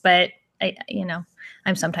graphics, but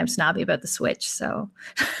I'm sometimes snobby about the Switch. So,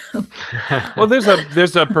 well,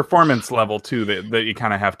 there's a performance level too that you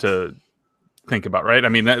kind of have to think about, right? I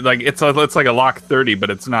mean, like it's like a lock 30,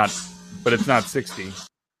 but it's not 60.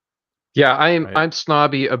 Yeah, I'm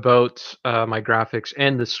snobby about my graphics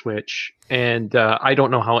and the Switch, and I don't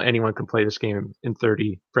know how anyone can play this game in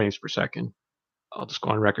 30 frames per second. I'll just go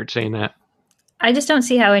on record saying that. I just don't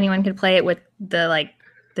see how anyone could play it with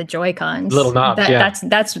the Joy-Cons. Little knobs, yeah.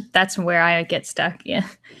 That's where I get stuck, yeah.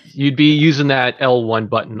 You'd be using that L1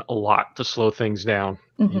 button a lot to slow things down.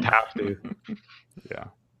 Mm-hmm. You'd have to. Yeah,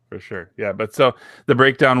 for sure. Yeah, but so the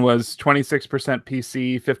breakdown was 26%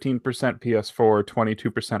 PC, 15% PS4,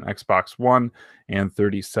 22% Xbox One, and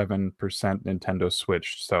 37% Nintendo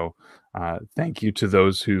Switch. So thank you to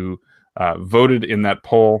those who voted in that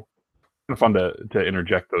poll. Fun to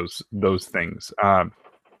interject those things. I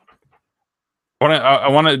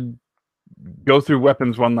want to go through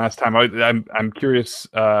weapons one last time. I'm curious.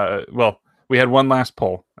 Well, we had one last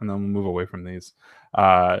poll, and then we'll move away from these,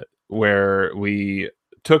 where we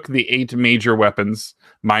took the 8 major weapons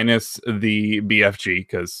minus the BFG,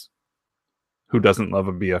 because who doesn't love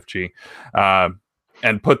a BFG,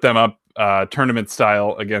 and put them up tournament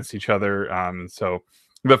style against each other. So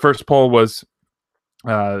the first poll was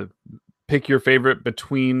pick your favorite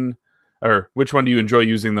between, or which one do you enjoy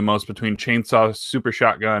using the most between chainsaw, super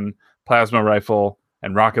shotgun, plasma rifle,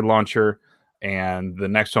 and rocket launcher. And the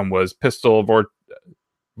next one was pistol,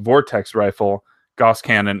 vortex rifle, Gauss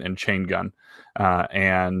Cannon, and Chain Gun.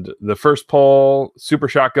 And the first poll, Super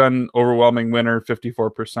Shotgun, overwhelming winner,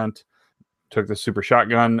 54%. Took the Super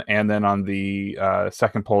Shotgun. And then on the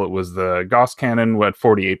second poll, it was the Gauss Cannon at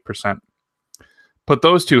 48%. Put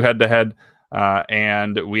those two head to head,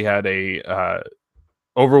 and we had a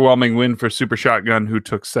overwhelming win for Super Shotgun, who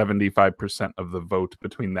took 75% of the vote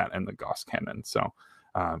between that and the Gauss Cannon. So,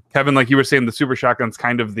 Kevin, like you were saying, the Super Shotgun's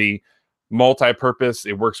kind of the multi-purpose.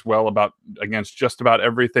 It works well against just about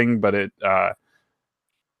everything, but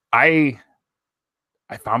I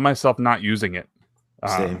found myself not using it.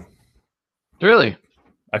 Same. Really?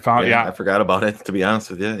 I found, yeah. I forgot about it, to be honest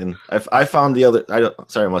with you. And I found the other.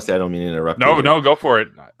 Sorry, Musty. I don't mean to interrupt. No, go for it.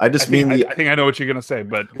 I think I know what you're gonna say,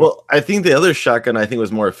 but I think the other shotgun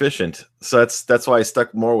was more efficient, so that's why I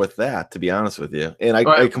stuck more with that. To be honest with you, and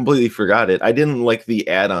I completely forgot it. I didn't like the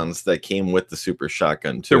add-ons that came with the Super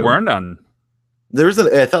Shotgun too. There were none. There was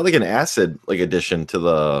I thought like an acid addition to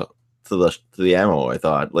the ammo. I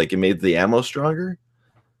thought like it made the ammo stronger.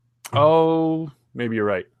 Oh, maybe you're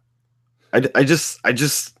right. To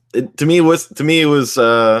me it was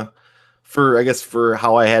for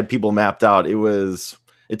how I had people mapped out.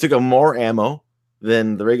 It took a more ammo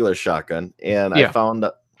than the regular shotgun, and I found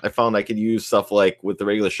I could use stuff like with the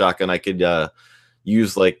regular shotgun. I could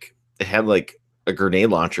use like it had like a grenade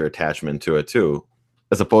launcher attachment to it too,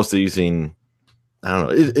 as opposed to using. I don't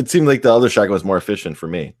know. It seemed like the other shotgun was more efficient for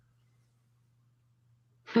me.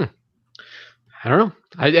 I don't know.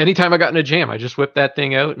 Anytime I got in a jam, I just whipped that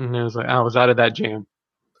thing out, and I was out of that jam.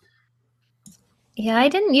 Yeah, I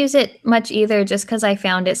didn't use it much either, just because I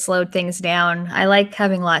found it slowed things down. I like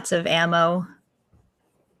having lots of ammo.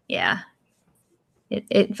 Yeah,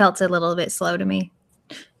 it felt a little bit slow to me.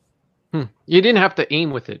 You didn't have to aim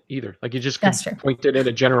with it either. Like you just could point it in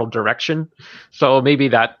a general direction. So maybe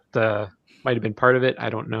that might have been part of it. I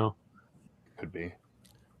don't know. Could be.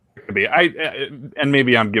 And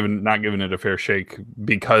maybe I'm not giving it a fair shake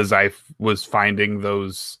because I was finding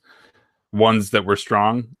those ones that were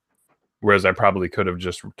strong, whereas I probably could have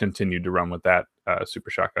just continued to run with that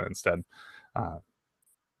Super Shotgun instead.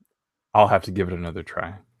 I'll have to give it another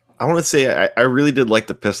try. I want to say I really did like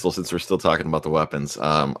the pistol, since we're still talking about the weapons.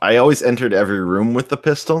 I always entered every room with the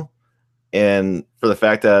pistol, and for the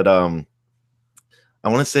fact that I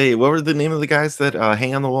want to say, what were the name of the guys that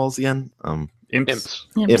hang on the walls again? Imps.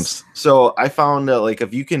 So I found that like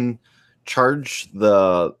if you can charge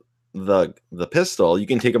the pistol, you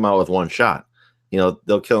can take them out with one shot.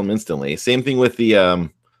 They'll kill them instantly. Same thing with the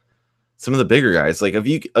some of the bigger guys. Like if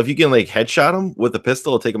you can like headshot them with the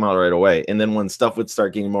pistol, it'll take them out right away. And then when stuff would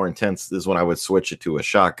start getting more intense, is when I would switch it to a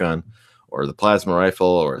shotgun or the plasma rifle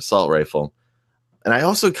or assault rifle. And I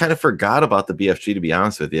also kind of forgot about the BFG, to be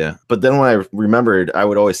honest with you. But then when I remembered, I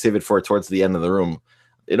would always save it for towards the end of the room.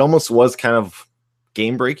 It almost was kind of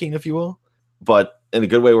game breaking, if you will, but in a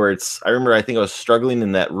good way, where I remember, I think I was struggling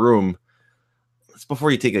in that room. It's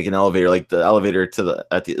before you take like an elevator, like the elevator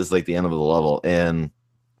is like the end of the level, and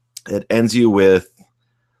it ends you with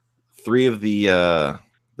 3 of the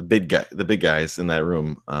big guys in that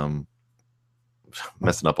room.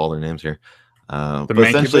 Messing up all their names here. But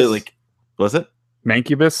essentially, like, was it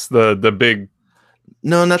Mancubus, the big?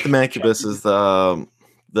 No, not the Mancubus. Is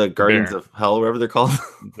the Guardians of Hell, whatever they're called.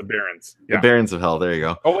 The Barons. Yeah. The Barons of Hell. There you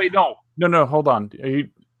go. Oh wait, no, hold on. Are you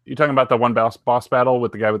talking about the one boss battle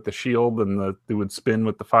with the guy with the shield and they would spin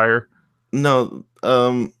with the fire? No,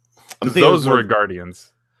 I'm thinking those were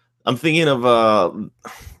Guardians. I'm thinking of the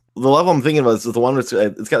level I'm thinking of is the one where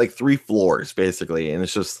it's got like 3 floors basically, and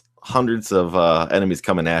it's just hundreds of enemies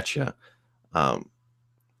coming at you. And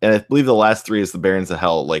I believe the last 3 is the Barons of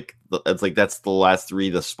Hell. Like it's like that's the last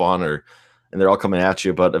 3, the spawner. And they're all coming at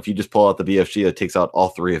you, but if you just pull out the BFG, it takes out all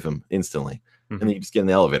 3 of them instantly, and then you just get in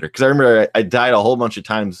the elevator. Because I remember I died a whole bunch of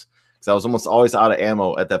times because I was almost always out of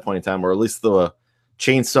ammo at that point in time, or at least the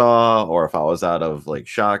chainsaw, or if I was out of like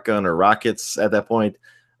shotgun or rockets at that point.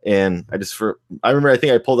 And I remember I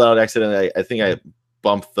think I pulled out accidentally. I think I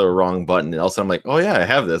bumped the wrong button, and all of a sudden I'm like, oh yeah, I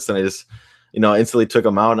have this, and I just instantly took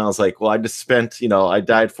them out, and I was like, well, I just spent I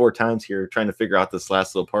died 4 times here trying to figure out this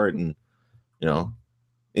last little part, and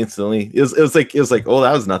instantly it was like, oh,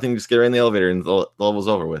 that was nothing, just get right in the elevator and the level's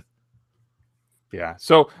over with. Yeah,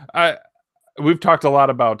 so we've talked a lot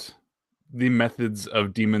about the methods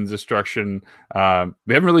of demon destruction. We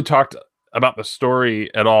haven't really talked about the story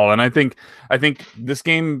at all, and I think this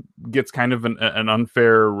game gets kind of an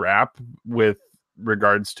unfair rap with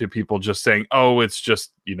regards to people just saying, oh, it's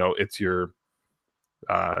just it's your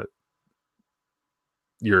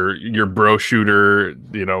bro shooter,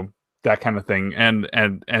 that kind of thing, and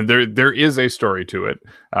there is a story to it.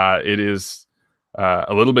 It is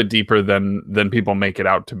a little bit deeper than people make it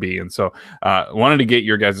out to be. And so wanted to get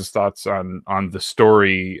your guys' thoughts on the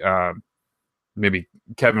story. Maybe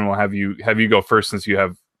Kevin, will have you go first, since you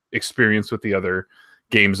have experience with the other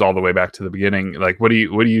games all the way back to the beginning. Like, what do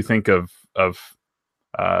you think of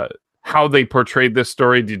how they portrayed this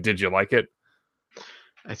story? Did you like it?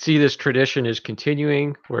 I see this tradition is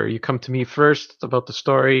continuing, where you come to me first about the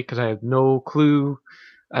story because I have no clue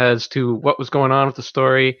as to what was going on with the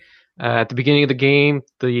story. At the beginning of the game,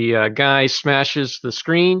 the guy smashes the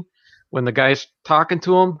screen when the guy's talking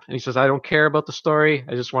to him, and he says, "I don't care about the story.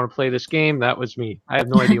 I just want to play this game." That was me. I have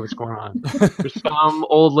no idea what's going on. There's some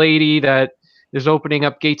old lady that is opening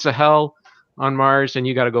up gates of hell on Mars, and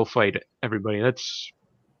you got to go fight it. Everybody. That's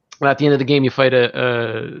at the end of the game. You fight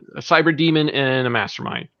a cyber demon and a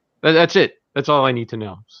mastermind. That's it. That's all I need to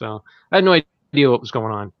know. So I had no idea what was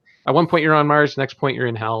going on. At one point you're on Mars, next point you're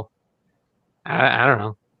in hell. I don't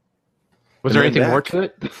know. Was there anything more to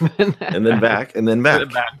it? And then back.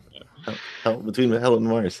 Hell, between hell and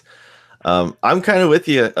Mars. I'm kind of with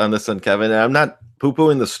you on this one, Kevin. I'm not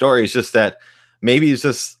poo-pooing the story. It's just that maybe it's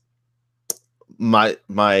just my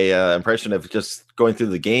impression of just going through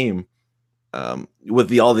the game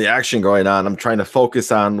with all the action going on. I'm trying to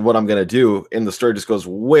focus on what I'm going to do, and the story just goes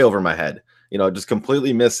way over my head. Just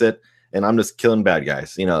completely miss it, and I'm just killing bad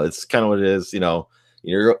guys. It's kind of what it is.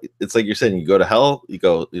 It's like you're saying, you go to hell, you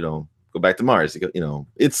go, go back to Mars.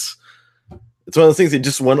 It's one of those things that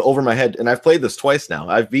just went over my head. And I've played this twice now.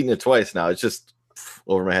 I've beaten it twice now. It's just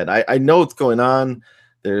over my head. I know what's going on.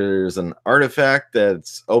 There's an artifact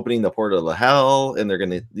that's opening the portal to hell, and they're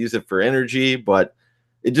going to use it for energy, but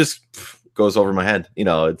it just goes over my head.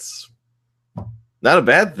 It's not a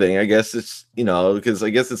bad thing, I guess. It's, because I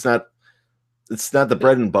guess it's not the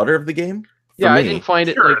bread and butter of the game. Yeah, I didn't find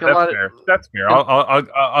it like a lot of. That's fair.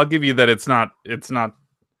 I'll give you that. It's not.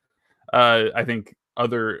 I think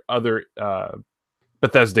other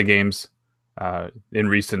Bethesda games in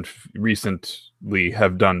recently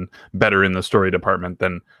have done better in the story department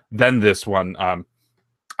than this one.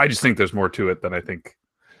 I just think there's more to it than I think.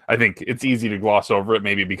 I think it's easy to gloss over it,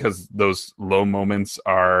 maybe because those low moments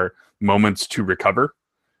are moments to recover,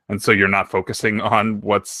 and so you're not focusing on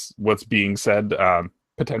what's being said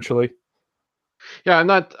potentially. Yeah, I'm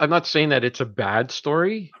not saying that it's a bad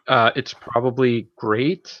story. It's probably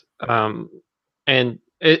great. And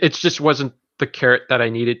it just wasn't the carrot that I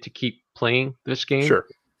needed to keep playing this game. Sure.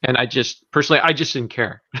 And I just didn't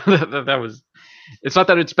care. that was. It's not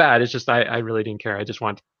that it's bad. It's just I really didn't care. I just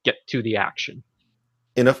wanted to get to the action.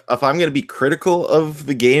 And if I'm going to be critical of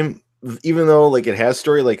the game, even though like it has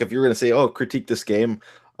story, like if you're going to say, "Oh, critique this game,"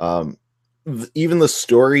 even the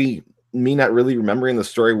story, me not really remembering the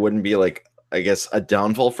story wouldn't be like, I guess, a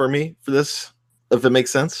downfall for me for this, if it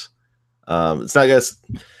makes sense. It's not, I guess.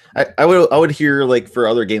 I would hear like for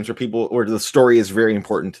other games where the story is very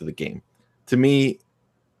important to the game. To me,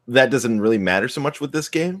 that doesn't really matter so much with this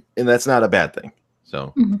game, and that's not a bad thing.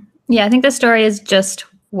 So yeah, I think the story is just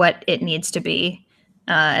what it needs to be.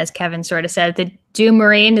 As Kevin sort of said, the Doom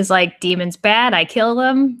Marine is like, demons bad, I kill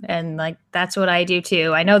them, and like that's what I do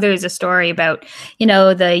too. I know there's a story about the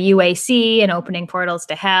UAC and opening portals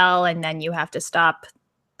to hell, and then you have to stop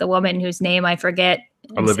the woman whose name I forget.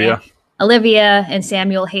 Olivia, and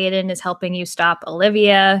Samuel Hayden is helping you stop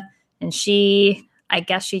Olivia, and I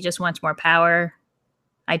guess she just wants more power.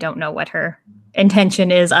 I don't know what her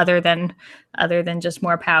intention is other than just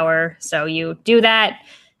more power. So you do that,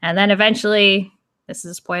 and then eventually, this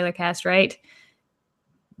is a spoiler cast, right?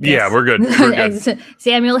 Yeah, yes. We're good.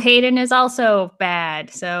 Samuel Hayden is also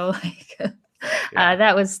bad. So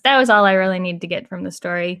that was all I really needed to get from the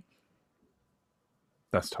story.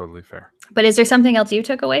 That's totally fair. But is there something else you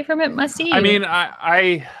took away from it, Musty? I mean,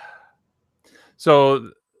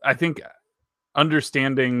 so I think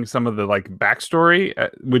understanding some of the like backstory,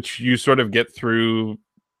 which you sort of get through,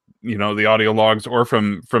 the audio logs or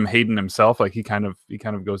from Hayden himself, like he kind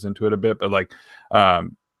of goes into it a bit, but like,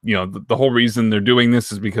 the whole reason they're doing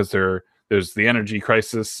this is because there's the energy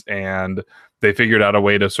crisis, and they figured out a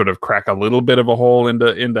way to sort of crack a little bit of a hole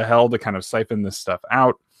into hell to kind of siphon this stuff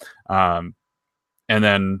out. And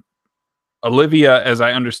then Olivia, as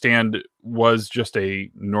I understand, was just a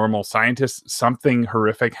normal scientist. Something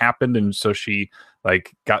horrific happened, and so she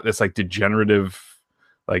like got this like degenerative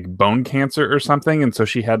like bone cancer or something, and so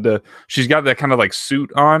she's got that kind of like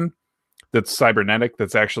suit on that's cybernetic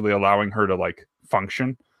that's actually allowing her to like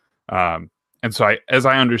function. And so as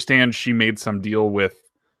I understand, she made some deal with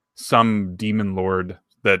some demon lord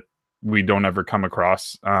that we don't ever come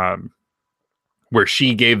across, where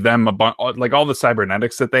she gave them like all the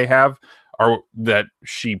cybernetics that they have are that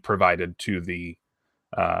she provided to the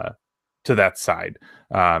to that side.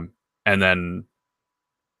 And then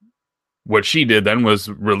what she did then was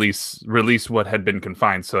release what had been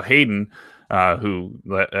confined. So Hayden, who,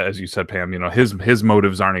 as you said, Pam, his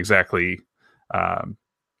motives aren't exactly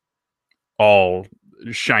all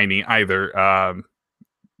shiny either.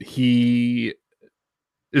 He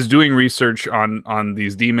is doing research on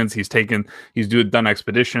these demons. He's done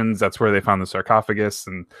expeditions. That's where they found the sarcophagus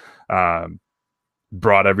and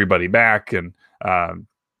brought everybody back. And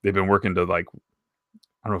they've been working to, like,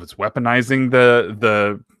 I don't know if it's weaponizing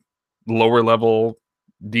the lower level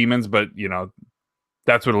demons, but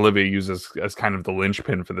that's what Olivia uses as kind of the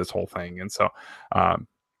linchpin for this whole thing. And so, I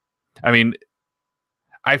mean,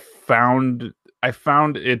 I found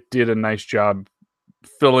it did a nice job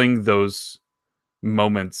filling those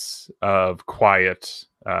moments of quiet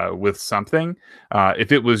with something.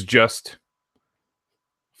 If it was just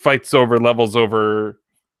fights over levels over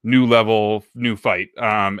new level, new fight,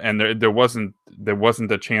 and there wasn't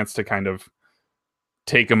a chance to kind of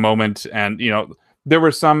take a moment. And there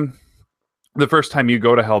were some, the first time you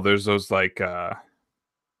go to hell, there's those like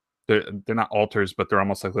they're not altars, but they're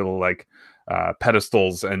almost like little like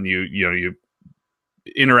pedestals, and you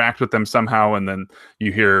interact with them somehow, and then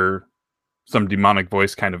you hear some demonic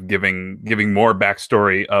voice kind of giving more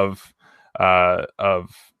backstory of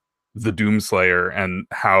the Doomslayer, and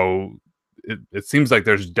how it seems like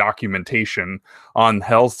there's documentation on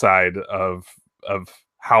Hell's side of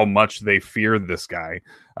how much they fear this guy,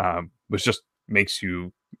 which just makes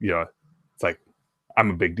you, it's like, I'm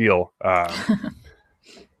a big deal.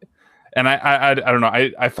 And I don't know.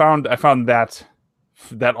 I found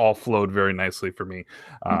that all flowed very nicely for me.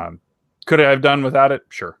 Could I have done without it?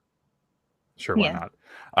 Sure, why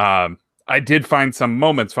not? I did find some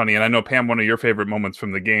moments funny, and I know, Pam, one of your favorite moments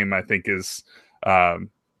from the game, I think, is that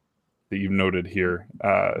you've noted here.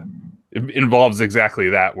 It involves exactly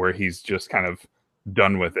that, where he's just kind of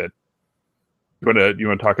done with it. You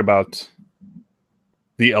want to talk about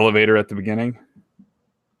the elevator at the beginning?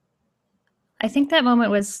 I think that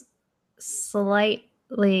moment was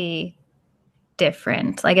slightly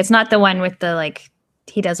different. Like, it's not the one with the, like,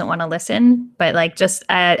 he doesn't want to listen, but like just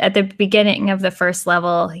at the beginning of the first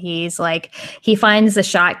level, he's like, he finds the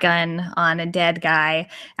shotgun on a dead guy,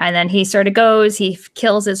 and then he sort of goes, he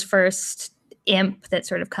kills his first imp that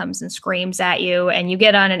sort of comes and screams at you, and you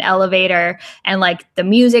get on an elevator, and like the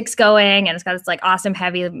music's going, and it's got this like awesome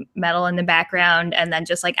heavy metal in the background, and then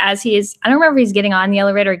just like as he's, I don't remember if he's getting on the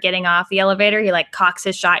elevator or getting off the elevator, he like cocks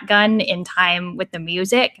his shotgun in time with the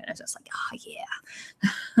music, and it's just like, oh yeah.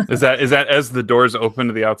 Is that as the doors open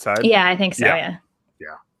to the outside? Yeah, I think so.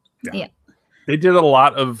 Yeah. They did a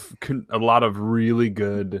lot of really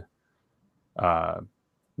good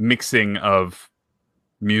mixing of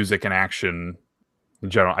music and action in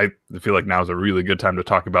general. I feel like now is a really good time to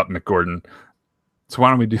talk about Mick Gordon. So why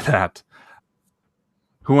don't we do that?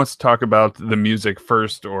 Who wants to talk about the music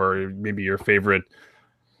first, or maybe your favorite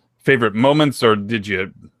moments, or did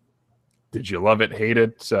you love it, hate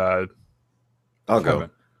it? I'll go.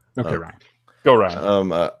 Okay, Ryan. Go,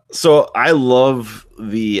 Ryan. So I love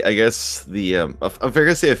if I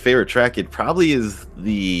gotta say a favorite track, it probably is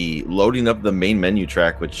the loading up the main menu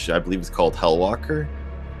track, which I believe is called Hellwalker.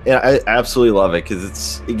 And I absolutely love it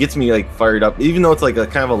because it gets me like fired up, even though it's like a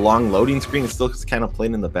kind of a long loading screen. It's still kind of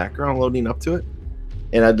playing in the background, loading up to it.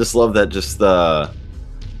 And I just love that, just the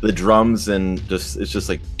drums, and just it's just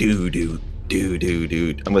like do.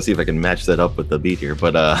 I'm gonna see if I can match that up with the beat here,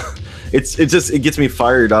 but it gets me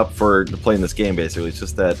fired up for playing this game. Basically, it's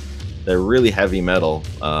just that really heavy metal.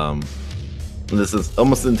 This is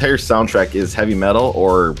almost the entire soundtrack is heavy metal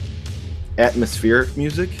or atmospheric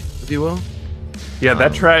music, if you will. Yeah,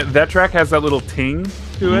 that track has that little ting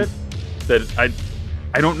to it that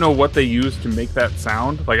I don't know what they use to make that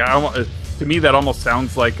sound. Like, to me that almost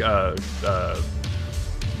sounds like a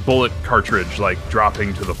bullet cartridge like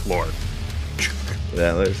dropping to the floor.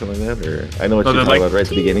 Yeah, or something like that. Or I know what you're talking about right at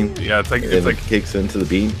the beginning. Yeah, it's like kicks into the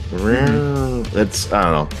beat. It's, I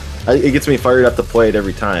don't know. It gets me fired up to play it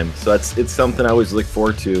every time. So it's something I always look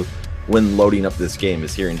forward to when loading up this game,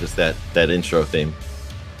 is hearing just that intro theme.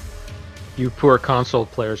 You poor console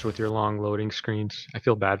players with your long loading screens. I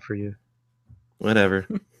feel bad for you. Whatever.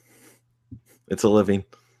 It's a living.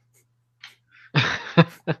 I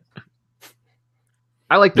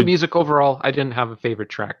like the music overall. I didn't have a favorite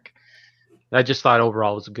track. I just thought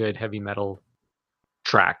overall it was a good heavy metal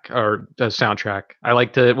track, or the soundtrack. I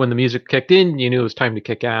liked it when the music kicked in, you knew it was time to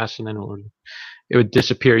kick ass, and then when it would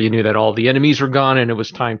disappear, you knew that all the enemies were gone and it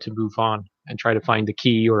was time to move on and try to find the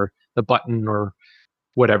key or the button or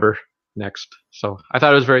whatever next. So I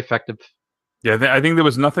thought it was very effective. Yeah, I think there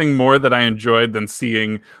was nothing more that I enjoyed than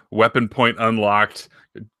seeing weapon point unlocked,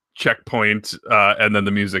 checkpoint, and then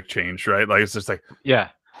the music changed, right? Like, it's just like, Yeah.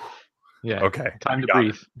 okay, Time to got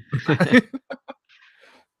breathe. it.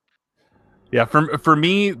 Yeah, for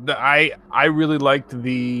me, I really liked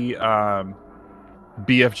the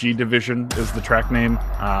BFG Division is the track name.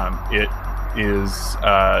 It is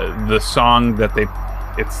the song that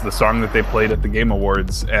they played at the Game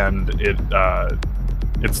Awards, and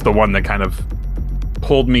it's the one that kind of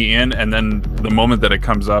pulled me in. And then the moment that it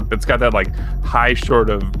comes up, it's got that like high sort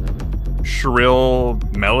of shrill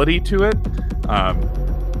melody to it,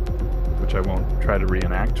 which I won't try to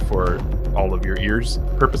reenact for all of your ears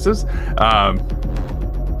purposes, but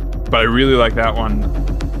I really like that one.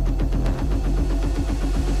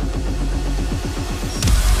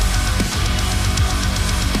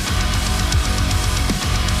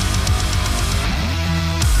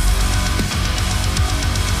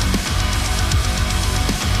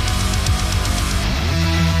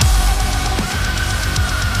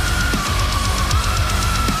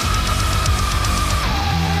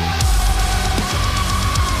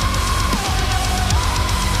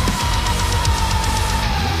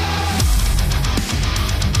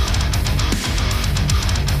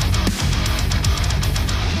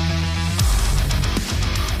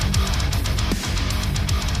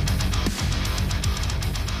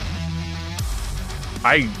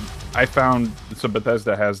 I found, so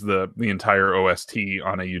Bethesda has the entire OST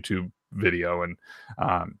on a YouTube video, and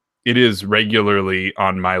it is regularly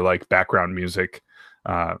on my like background music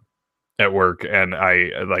at work, and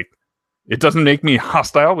I like, it doesn't make me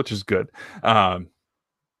hostile, which is good, but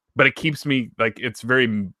it keeps me like, it's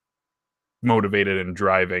very motivated and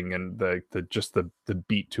driving, and the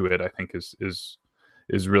beat to it I think is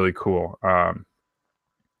really cool.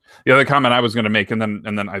 The other comment I was going to make, and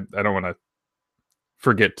then I don't want to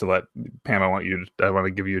forget to let Pam, I want to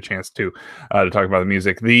give you a chance to talk about the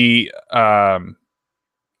music.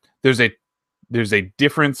 There's a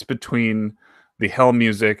difference between the Hell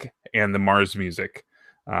music and the Mars music,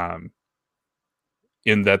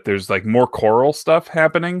 in that there's like more choral stuff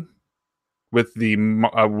happening with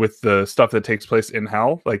the stuff that takes place in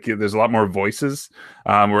Hell. Like, there's a lot more voices,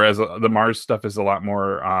 whereas the Mars stuff is a lot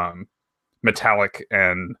more metallic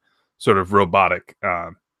and sort of robotic.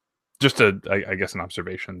 Just I guess an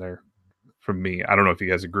observation there from me. I don't know if you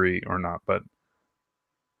guys agree or not, but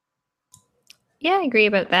Yeah, I agree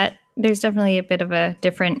about that. There's definitely a bit of a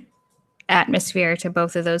different atmosphere to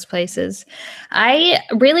both of those places. I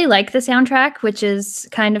really like the soundtrack, which is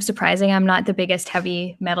kind of surprising. I'm not the biggest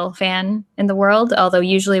heavy metal fan in the world, although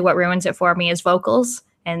usually what ruins it for me is vocals.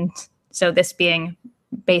 And so this being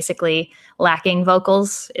basically lacking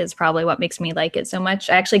vocals is probably what makes me like it so much.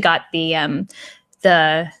 I actually got the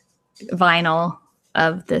vinyl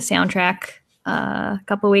of the soundtrack a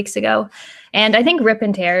couple weeks ago, and I think Rip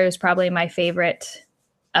and Tear is probably my favorite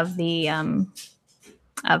of the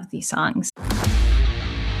songs.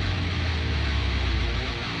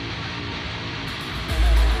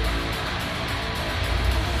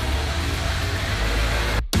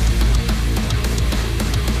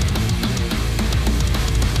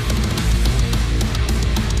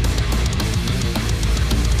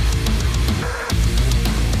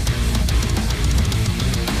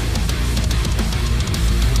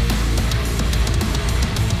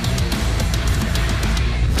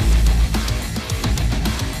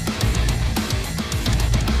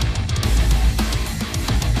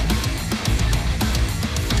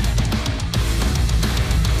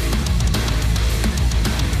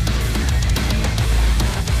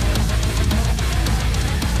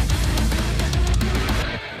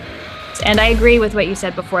 And I agree with what you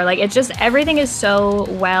said before. Like, it's just, everything is so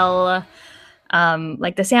well,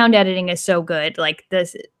 like the sound editing is so good. Like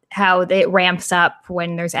this, how it ramps up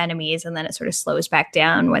when there's enemies and then it sort of slows back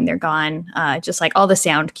down when they're gone. Just like all the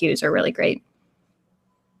sound cues are really great.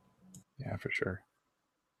 Yeah, for sure.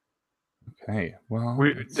 Okay, well,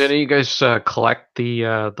 Did any of you guys collect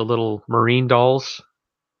the little marine dolls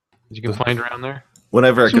that you can find around there?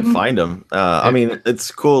 Whenever I could find them. I mean,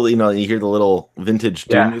 it's cool. You know, you hear the little vintage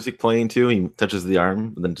Doom music playing too. He touches the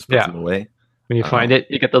arm and then just puts them away. When you find it,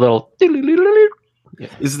 you get the little.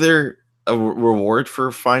 Is there a reward for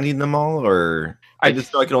finding them all, or I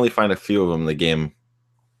just know I can only find a few of them in the game?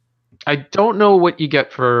 I don't know what you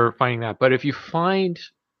get for finding that, but if you find,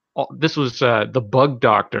 this was the Bug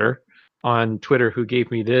Doctor on Twitter who gave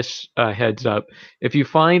me this heads up. If you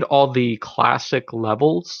find all the classic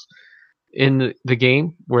levels in the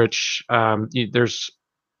game, which there's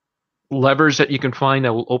levers that you can find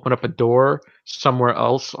that will open up a door somewhere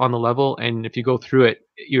else on the level, and if you go through it,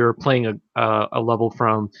 you're playing a level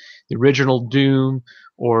from the original Doom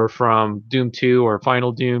or from Doom 2 or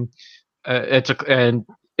Final Doom. And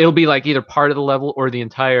it'll be like either part of the level or the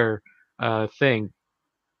entire thing.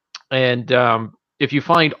 And if you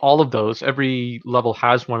find all of those, every level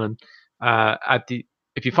has one.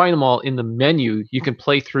 If you find them all in the menu, you can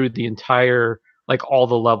play through the entire, like all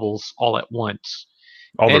the levels all at once.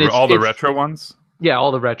 All the retro ones? Yeah,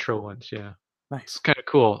 all the retro ones, yeah. Nice. It's kind of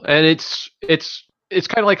cool. And it's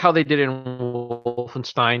kind of like how they did in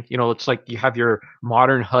Wolfenstein. You know, it's like you have your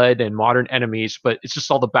modern HUD and modern enemies, but it's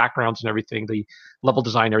just all the backgrounds and everything. The level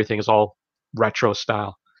design, everything is all retro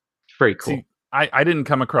style. It's very cool. See, I didn't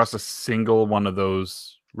come across a single one of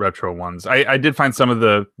those retro ones. I did find some of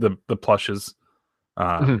the plushes.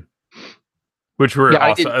 Which were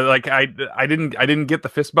awesome. I didn't get the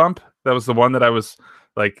fist bump. That was the one that I was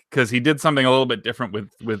like, because he did something a little bit different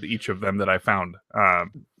with each of them that I found.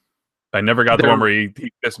 I never got the one where he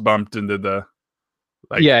fist bumped and did the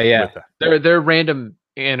They're random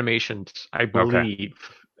animations, I believe. Okay.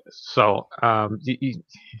 So you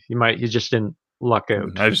just didn't luck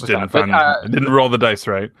out. I just didn't find. I didn't roll the dice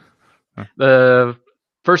right. The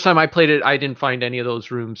first time I played it, I didn't find any of those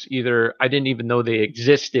rooms either. I didn't even know they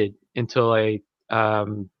existed until I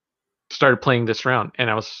started playing this round, and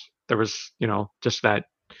there was just that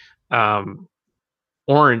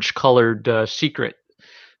orange colored secret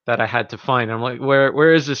that I had to find. I'm like,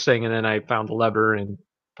 where is this thing? And then I found the lever and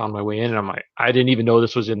found my way in, and I'm like, I didn't even know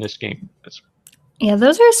this was in this game. Yeah,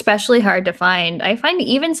 those are especially hard to find. I find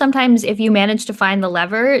even sometimes if you manage to find the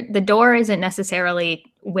lever, the door isn't necessarily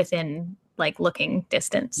within like looking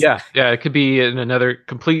distance. Yeah, it could be in another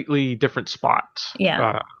completely different spot.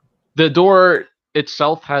 Yeah. The door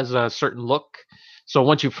itself has a certain look, so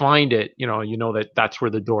once you find it, you know that that's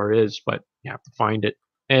where the door is, but you have to find it,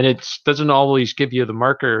 and it doesn't always give you the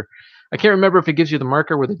marker. I can't remember if it gives you the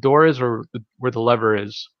marker where the door is or where the lever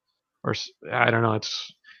is, or I don't know.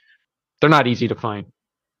 They're not easy to find.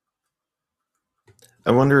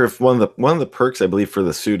 I wonder if one of the perks I believe for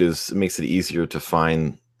the suit is it makes it easier to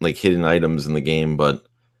find like hidden items in the game, but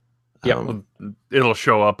it'll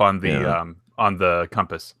show up on the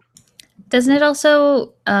compass. Doesn't it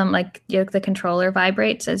also the controller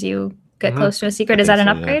vibrates as you get close to a secret? Is that an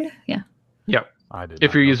upgrade? Yeah. Yep.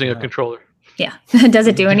 If you're using a controller. Yeah. Does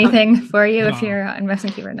it do anything for you if you're on mouse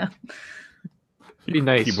keyboard? No. It'd be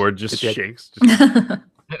nice. Keyboard just shakes.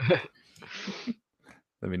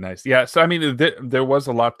 That'd be nice. Yeah. So I mean, there was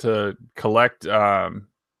a lot to collect.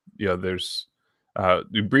 There's.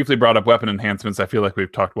 You briefly brought up weapon enhancements. I feel like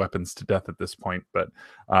we've talked weapons to death at this point, but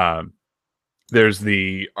there's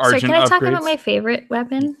the Argent upgrades. Can I talk about my favorite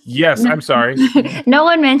weapon? Yes, I'm sorry. No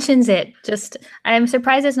one mentions it. I'm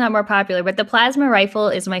surprised it's not more popular, but the plasma rifle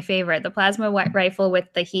is my favorite. The plasma rifle with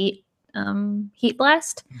the heat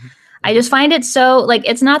blast. Mm-hmm. I just find it so,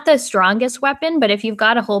 it's not the strongest weapon, but if you've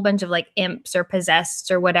got a whole bunch of imps or possessed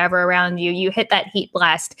or whatever around you, you hit that heat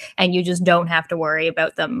blast and you just don't have to worry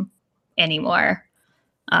about them anymore.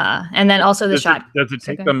 And then also the shot. Does it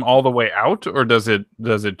take them all the way out, or does it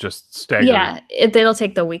just stagger? Yeah, it'll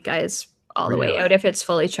take the weak guys all the way out if it's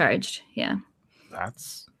fully charged. Yeah.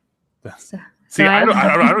 That's see, I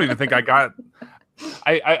don't even think I got.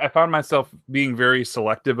 I found myself being very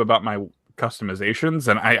selective about my customizations,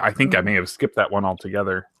 and I think I may have skipped that one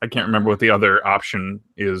altogether. I can't remember what the other option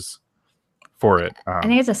is for it. I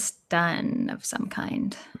think it's a stun of some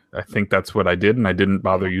kind. I think that's what I did, and I didn't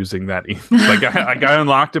bother using that. I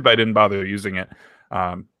unlocked it, but I didn't bother using it.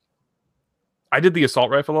 I did the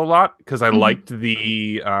assault rifle a lot because I liked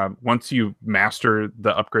the once you master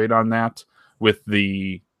the upgrade on that with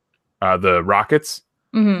the rockets.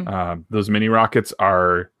 Mm-hmm. Those mini rockets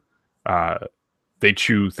are they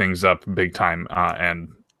chew things up big time, and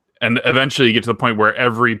eventually you get to the point where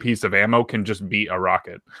every piece of ammo can just be a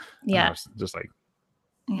rocket. Yeah, just like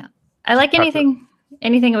I like anything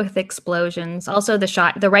with explosions. Also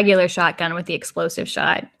the regular shotgun with the explosive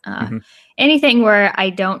shot. Anything where I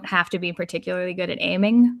don't have to be particularly good at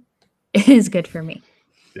aiming is good for me.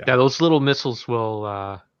 Yeah, those little missiles will.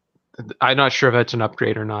 I'm not sure if that's an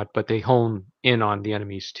upgrade or not, but they hone in on the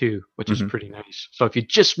enemies too, which is pretty nice. So if you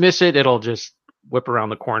just miss it, it'll just whip around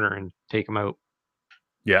the corner and take them out.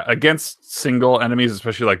 Yeah, against single enemies,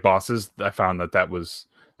 especially like bosses, I found that was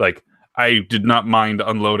like I did not mind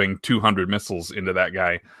unloading 200 missiles into that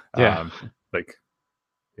guy. Yeah.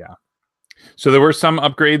 So there were some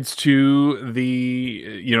upgrades to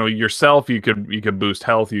the yourself. You could boost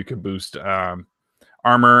health, you could boost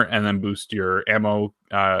armor, and then boost your ammo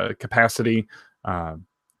capacity.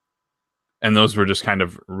 and those were just kind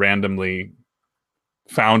of randomly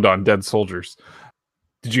found on dead soldiers.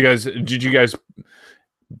 Did you guys,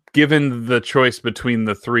 given the choice between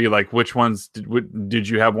the three, like which ones did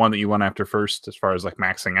you have one that you went after first as far as like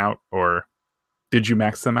maxing out, or did you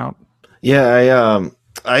max them out? Yeah,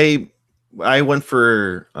 I went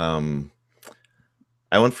for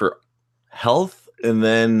health, and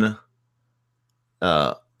then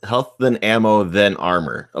health, then ammo, then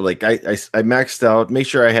armor. Like I maxed out, make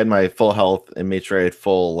sure I had my full health, and made sure I had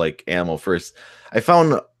full like ammo first. I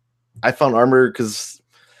found armor because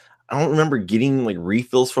I don't remember getting like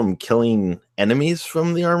refills from killing enemies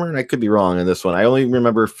from the armor, and I could be wrong in this one. I only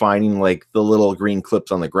remember finding like the little green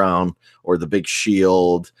clips on the ground, or the big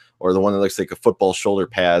shield, or the one that looks like a football shoulder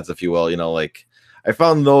pads, if you will. You know, like I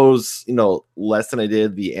found those, less than I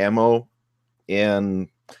did the ammo, and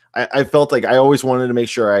I felt like I always wanted to make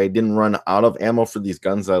sure I didn't run out of ammo for these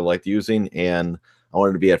guns that I liked using, and I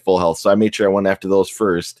wanted to be at full health, so I made sure I went after those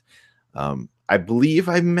first. I believe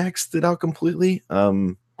I maxed it out completely.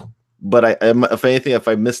 But if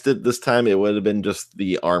I missed it this time, it would have been just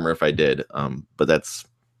the armor if I did. But that's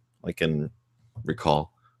I can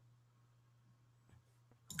recall.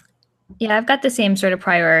 Yeah, I've got the same sort of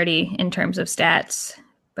priority in terms of stats,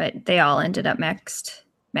 but they all ended up maxed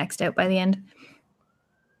out by the end.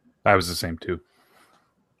 I was the same too.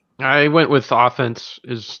 I went with offense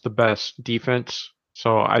is the best defense,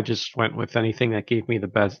 so I just went with anything that gave me the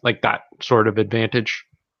best, like that sort of advantage.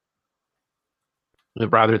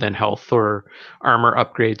 Rather than health or armor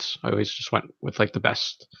upgrades, I always just went with like the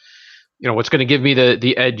best, what's going to give me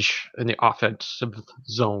the edge in the offensive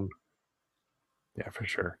zone. Yeah, for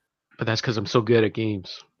sure. But that's because I'm so good at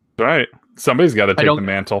games. Right. Somebody's got to take the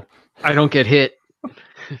mantle. I don't get hit.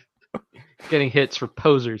 Getting hits for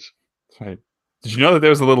posers. That's right. Did you know that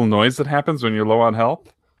there's a little noise that happens when you're low on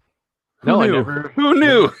health? No, I never. Who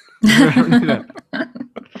knew? Never knew that.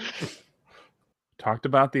 Talked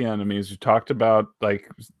about the enemies. We talked about like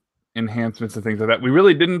enhancements and things like that. We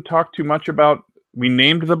really didn't talk too much about. We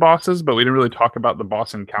named the bosses, but we didn't really talk about the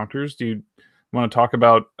boss encounters. Do you want to talk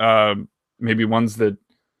about maybe ones that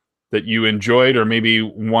you enjoyed, or maybe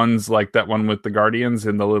ones like that one with the Guardians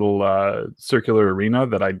in the little circular arena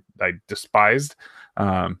that I despised?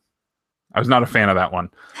 I was not a fan of that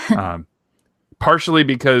one, partially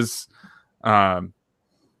because that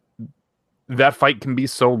fight can be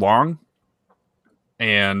so long.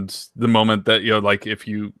 And the moment that, like if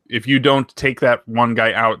you don't take that one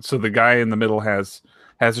guy out, so the guy in the middle has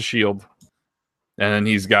a shield, and then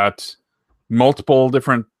he's got multiple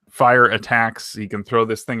different fire attacks. He can throw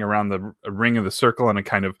this thing around the ring of the circle, and it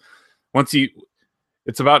kind of,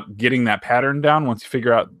 it's about getting that pattern down. Once you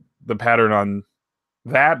figure out the pattern on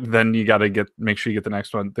that, then you got to make sure you get the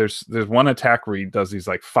next one. There's one attack where he does these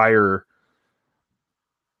like fire.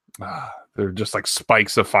 They're just like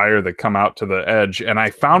spikes of fire that come out to the edge, and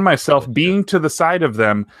I found myself being to the side of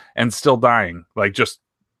them and still dying, like just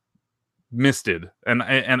misted, and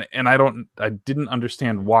I didn't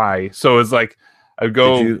understand why. So it's like I'd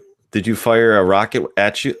go. Did you fire a rocket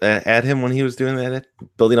at him when he was doing that,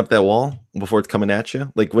 building up that wall before it's coming at you?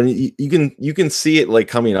 Like when you can see it like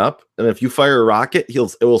coming up, and if you fire a rocket,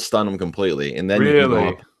 it will stun him completely, and then really, you can go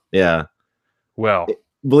up. Yeah. Well.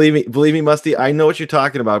 Believe me, Musty, I know what you're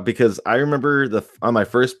talking about, because I remember on my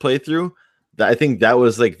first playthrough, I think that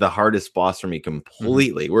was like the hardest boss for me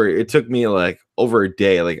completely, where it took me like over a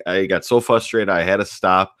day. Like I got so frustrated, I had to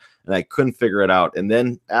stop, and I couldn't figure it out. And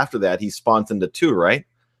then after that, he spawns into 2, right?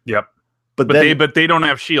 Yep. But they don't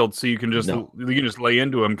have shields, so you can just lay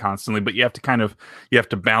into him constantly. But you have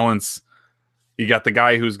to balance. You got the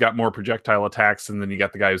guy who's got more projectile attacks, and then you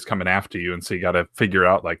got the guy who's coming after you, and so you got to figure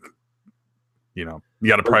out like, you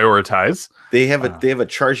got to prioritize. They have a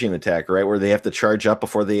charging attack, right, where they have to charge up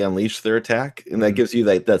before they unleash their attack, and that gives you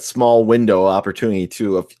that small window opportunity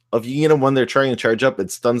to if you get them when they're trying to charge up, it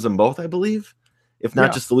stuns them both, I believe, if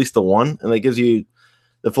not just at least the one, and that gives you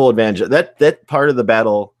the full advantage. That part of the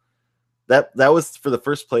battle, that was for the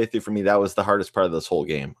first playthrough for me. That was the hardest part of this whole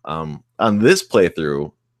game. On this playthrough,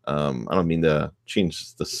 I don't mean to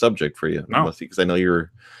change the subject for you, because I know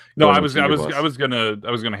you're. No, I was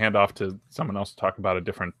gonna hand off to someone else to talk about a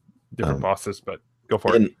different bosses, but go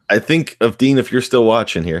for it. I think of Dean, if you're still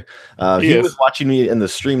watching here, he was watching me in the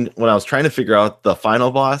stream when I was trying to figure out the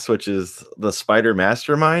final boss, which is the Spider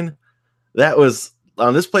Mastermind. That was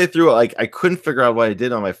on this playthrough. Like I couldn't figure out what I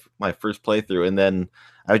did on my first playthrough, and then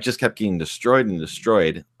I just kept getting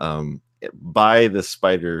destroyed by the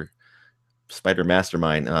Spider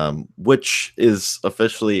Mastermind, which is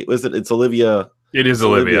officially it's Olivia. It is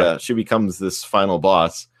Olivia. She becomes this final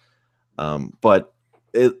boss. But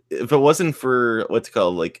if it wasn't for what's it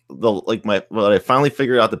called, like what I finally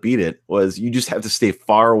figured out to beat it was you just have to stay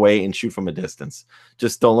far away and shoot from a distance.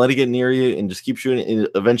 Just don't let it get near you and just keep shooting. And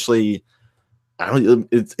eventually,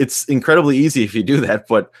 it's incredibly easy if you do that.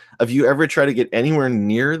 But if you ever try to get anywhere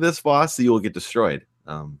near this boss, you will get destroyed.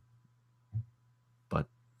 But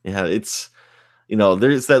yeah, it's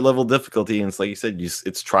there's that level of difficulty, and it's like you said,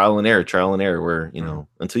 it's trial and error. Where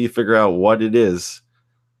until you figure out what it is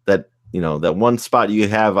that that one spot you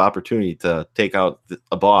have opportunity to take out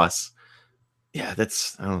a boss. Yeah,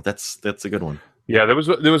 that's a good one. Yeah, there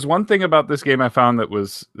was one thing about this game I found that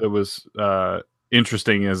was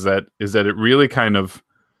interesting is that it really kind of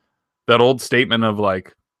that old statement of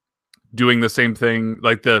like doing the same thing,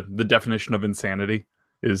 like the definition of insanity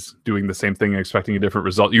is doing the same thing and expecting a different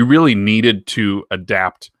result. You really needed to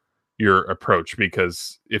adapt your approach,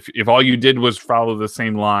 because if all you did was follow the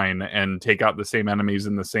same line and take out the same enemies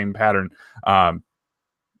in the same pattern,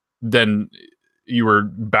 then you were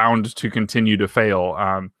bound to continue to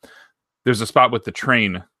fail. There's a spot with the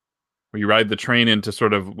train where you ride the train into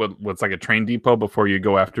sort of what's like a train depot before you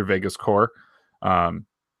go after Vegas Core. And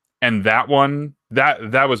that one,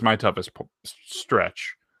 that was my toughest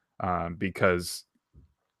stretch, because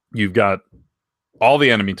you've got all the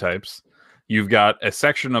enemy types. You've got a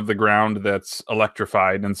section of the ground that's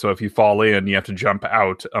electrified, and so if you fall in, you have to jump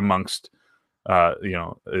out amongst, a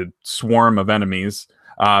swarm of enemies.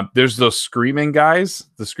 There's those screaming guys,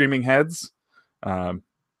 the screaming heads.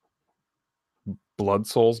 Blood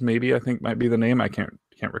Souls, maybe I think might be the name. I can't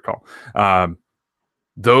recall.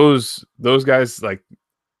 Those guys like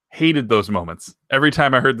hated those moments. Every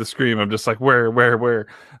time I heard the scream, I'm just like, where?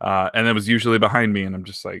 And it was usually behind me, and I'm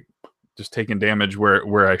just like, just taking damage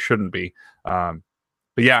where I shouldn't be. But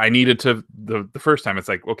yeah, I needed to the first time. It's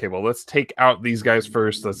like, okay, well, let's take out these guys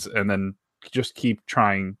first. And then just keep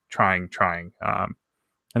trying. And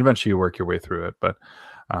eventually you work your way through it. But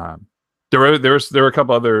there were a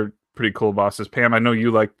couple other pretty cool bosses. Pam, I know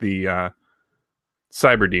you like the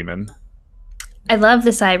Cyber Demon. I love the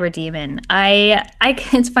Cyber Demon.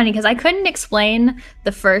 It's funny because I couldn't explain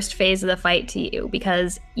the first phase of the fight to you,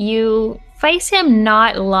 because you face him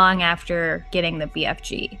not long after getting the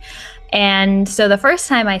BFG. And so the first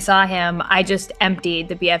time I saw him, I just emptied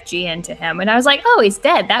the BFG into him, and I was like, oh, he's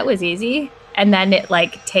dead. That was easy. And then it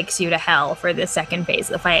like takes you to hell for the second phase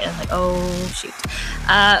of the fight. And I'm like, oh shoot.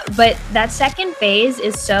 But that second phase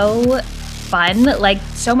is so fun, like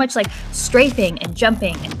so much like strafing and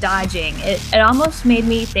jumping and dodging. It almost made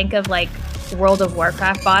me think of like World of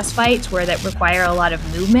Warcraft boss fights where that require a lot of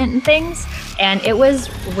movement and things. And it was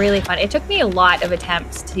really fun. It took me a lot of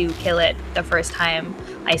attempts to kill it the first time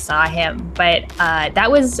I saw him, but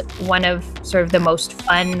that was one of sort of the most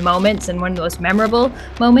fun moments and one of the most memorable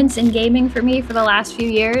moments in gaming for me for the last few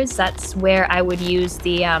years. That's where I would use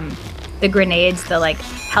the grenades, the like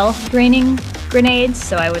health draining grenades.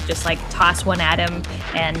 So I would just like toss one at him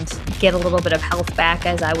and get a little bit of health back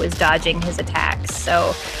as I was dodging his attacks.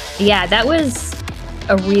 So yeah, that was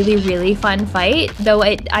a really, really fun fight. Though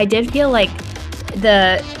I did feel like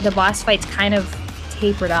the boss fights kind of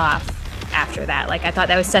tapered off after that. Like I thought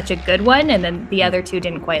that was such a good one, and then the other two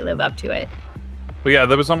didn't quite live up to it. Well, yeah,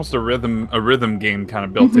 there was almost a rhythm game kind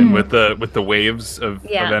of built in with the waves of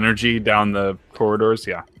energy down the corridors.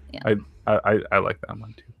 Yeah. I like that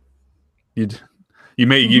one too. You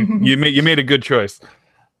made a good choice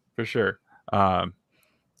for sure.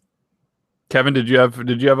 Kevin, did you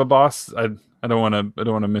have a boss? I don't want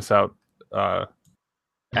to miss out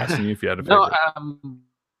asking you if you had a favorite. No,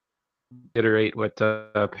 iterate what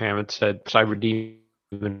Pam had said. Cyber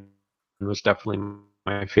Demon was definitely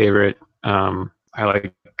my favorite. I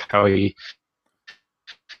like how he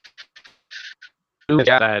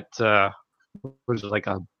that was like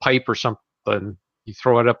a pipe or something. You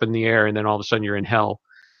throw it up in the air, and then all of a sudden you're in hell,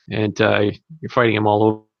 and you're fighting him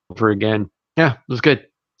all over again. Yeah, it was good.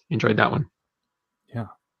 Enjoyed that one. Yeah,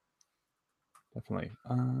 definitely.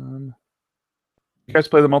 You guys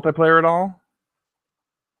play the multiplayer at all?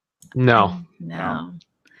 No.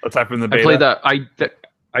 Aside from the beta? I played that.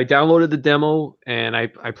 I downloaded the demo and I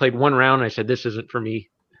played one round. And I said, this isn't for me.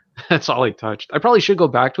 That's all I touched. I probably should go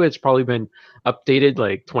back to it. It's probably been updated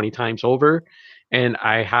like 20 times over. And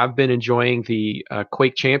I have been enjoying the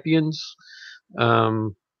Quake Champions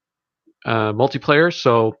multiplayer.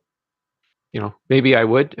 So, maybe I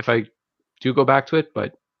would if I do go back to it,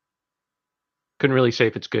 but couldn't really say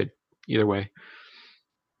if it's good either way.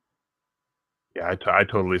 Yeah, I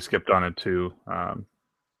totally skipped on it too.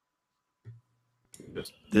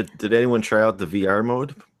 Did anyone try out the VR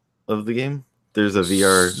mode of the game? There's a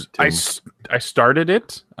VR. I started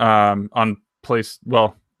it on place.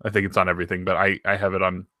 Well, I think it's on everything, but I have it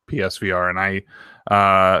on PSVR,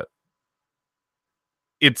 and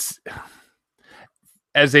it's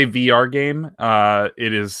as a VR game,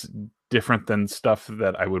 it is different than stuff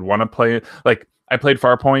that I would want to play. Like I played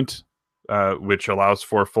Farpoint, which allows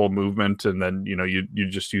for full movement, and then you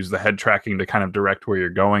just use the head tracking to kind of direct where you're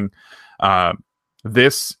going.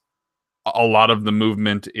 This, a lot of the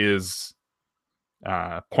movement is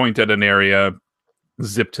point at an area,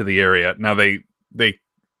 zip to the area. Now they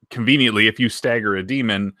conveniently, if you stagger a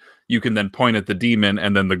demon, you can then point at the demon,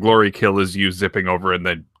 and then the glory kill is you zipping over and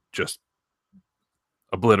then just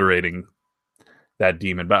obliterating that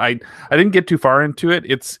demon. But I didn't get too far into it.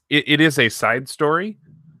 It is a side story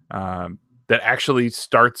that actually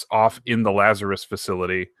starts off in the Lazarus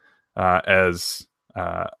facility as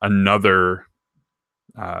another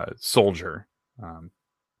soldier.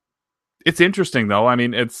 It's interesting though. I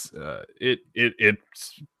mean, it's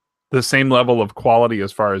the same level of quality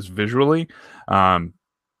as far as visually, but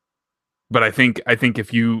I think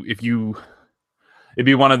if you it'd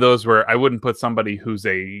be one of those where I wouldn't put somebody who's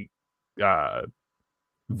a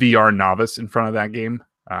VR novice in front of that game.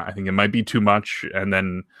 I think it might be too much, and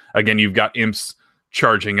then again you've got imps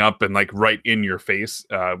charging up and like right in your face,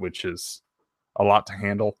 which is a lot to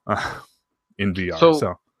handle in VR.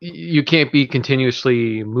 So you can't be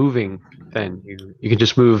continuously moving. Then you can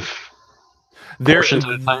just move. There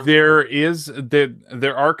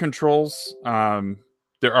are controls.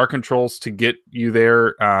 There are controls to get you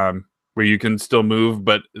there where you can still move,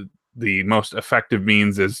 but the most effective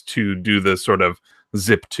means is to do the sort of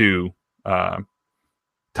zip to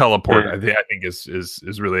teleport. I think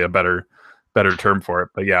is really a better term for it.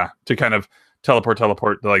 But yeah, to kind of teleport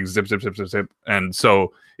to like zip. And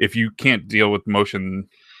so if you can't deal with motion,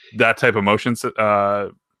 that type of motion,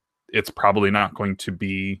 it's probably not going to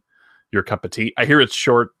be your cup of tea. I hear it's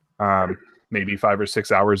short, maybe 5 or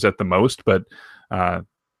 6 hours at the most, but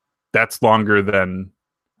that's longer than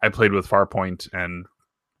I played with Farpoint. And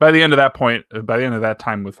by the end of that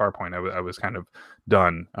time with Farpoint, I was kind of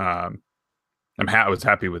done. I was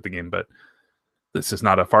happy with the game, but this is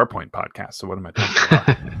not a Farpoint podcast, so what am I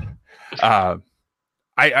talking about?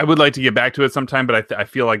 I would like to get back to it sometime, but I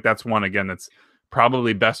feel like that's one, again, that's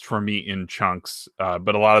probably best for me in chunks,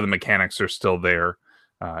 but a lot of the mechanics are still there.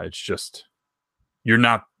 It's just you're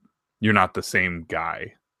not the same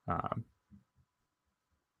guy, but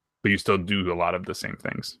you still do a lot of the same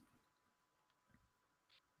things.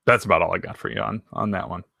 That's about all I got for you on that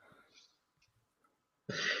one.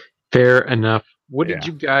 Fair enough. What did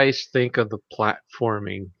you guys think of the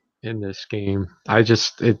platforming in this game? I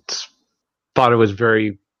thought it was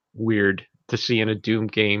very weird to see in a Doom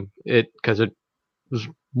game, because it was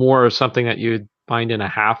more of something that you'd find in a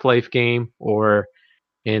Half-Life game or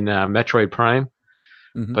in Metroid Prime,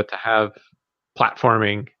 but to have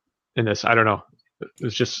platforming in this, I don't know. It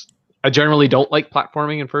was just, I generally don't like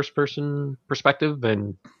platforming in first-person perspective,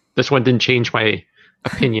 and this one didn't change my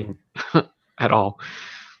opinion at all.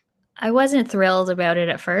 I wasn't thrilled about it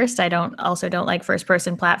at first. I don't like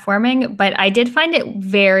first-person platforming, but I did find it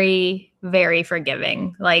very, very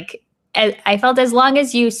forgiving. Like, I felt as long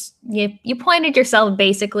as you pointed yourself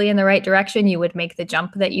basically in the right direction, you would make the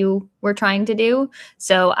jump that you were trying to do.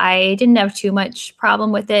 So I didn't have too much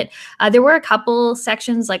problem with it. There were a couple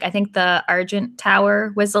sections, like I think the Argent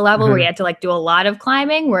Tower was the level where you had to like do a lot of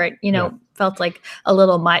climbing, where it felt like a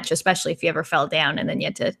little much, especially if you ever fell down and then you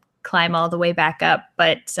had to climb all the way back up.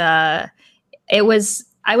 But I was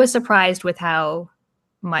surprised with how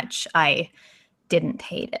much I didn't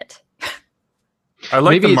hate it. I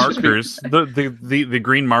like the markers, the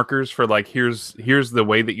green markers for like here's the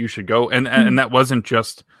way that you should go, and that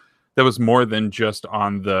was more than just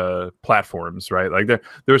on the platforms, right? Like there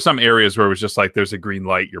were some areas where it was just like there's a green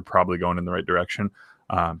light, you're probably going in the right direction.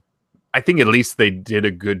 I think at least they did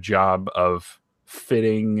a good job of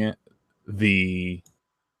fitting the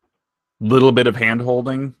little bit of hand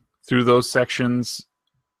holding through those sections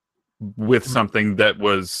with something that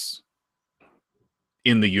was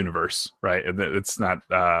in the universe, right? It's not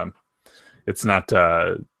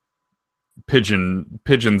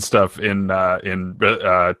pigeon stuff in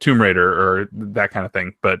Tomb Raider or that kind of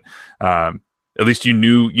thing, but at least you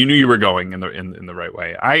knew you were going in the right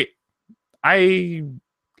way. I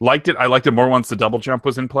liked it. I liked it more once the double jump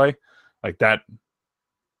was in play. Like that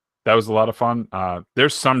was a lot of fun.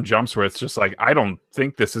 There's some jumps where it's just like, I don't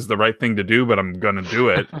think this is the right thing to do, but I'm gonna do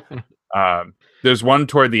it. There's one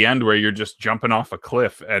toward the end where you're just jumping off a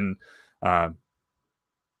cliff, and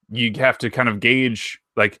you have to kind of gauge,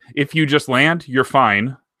 like, if you just land, you're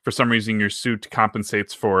fine. For some reason, your suit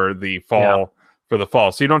compensates for the fall,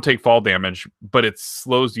 so you don't take fall damage, but it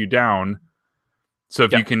slows you down. So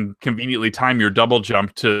if you can conveniently time your double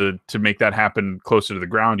jump to make that happen closer to the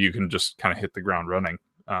ground, you can just kind of hit the ground running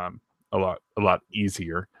a lot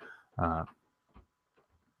easier.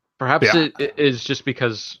 Perhaps it is just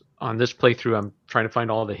because on this playthrough I'm trying to find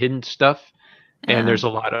all the hidden stuff, and there's a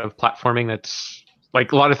lot of platforming that's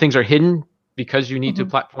like a lot of things are hidden because you need to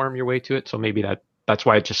platform your way to it. So maybe that's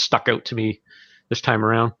why it just stuck out to me this time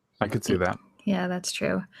around. I could see that. Yeah, that's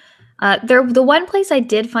true. The one place I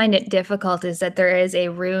did find it difficult is that there is a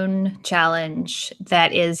rune challenge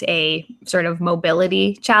that is a sort of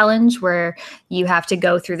mobility challenge where you have to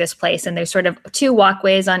go through this place, and there's sort of 2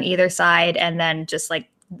 walkways on either side and then just like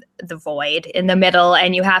the void in the middle,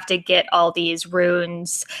 and you have to get all these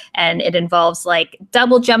runes, and it involves like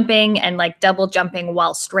double jumping and like double jumping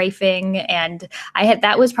while strafing, and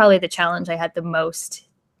that was probably the challenge I had the most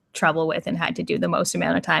trouble with and had to do the most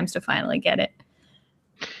amount of times to finally get it.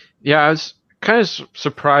 Yeah, I was kind of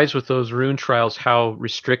surprised with those rune trials how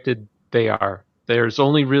restricted they are. There's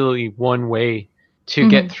only really one way to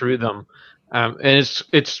get through them, and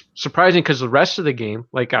it's surprising because the rest of the game,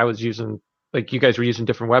 like I was using, like you guys were using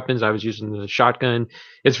different weapons, I was using the shotgun.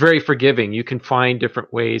 It's very forgiving. You can find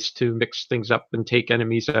different ways to mix things up and take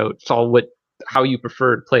enemies out. It's all how you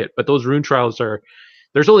prefer to play it. But those rune trials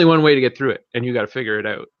there's only one way to get through it, and you got to figure it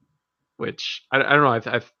out. Which I don't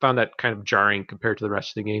know. I've found that kind of jarring compared to the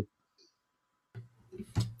rest of the game.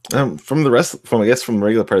 From the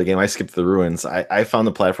regular part of the game, I skipped the ruins. I found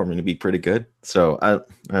the platforming to be pretty good. So I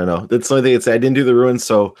don't know. That's the only thing I'd say. I didn't do the ruins,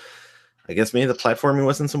 so I guess maybe the platforming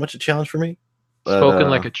wasn't so much a challenge for me. But,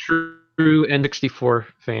 Spoken like a true N64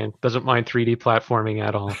 fan. Doesn't mind 3D platforming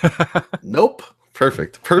at all. Nope.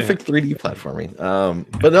 Perfect 3D platforming.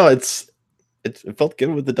 But no, it felt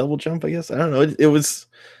good with the double jump, I guess. I don't know. It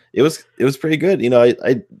was pretty good. You know,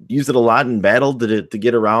 I used it a lot in battle to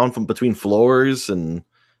get around from between floors, and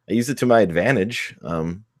I used it to my advantage.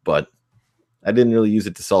 But I didn't really use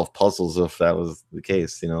it to solve puzzles if that was the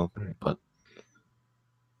case, you know. But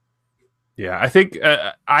yeah, I think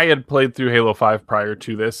I had played through Halo 5 prior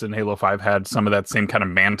to this, and Halo 5 had some of that same kind of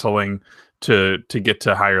mantling to get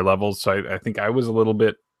to higher levels. So I think I was a little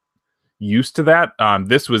bit used to that.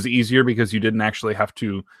 This was easier because you didn't actually have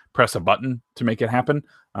to press a button to make it happen,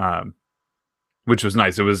 which was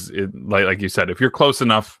nice. It was like you said, if you're close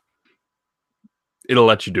enough, it'll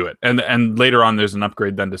let you do it. And later on, there's an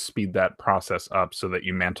upgrade then to speed that process up so that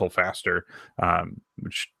you mantle faster,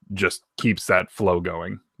 which just keeps that flow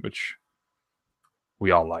going, which we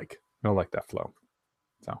all like. We all like that flow.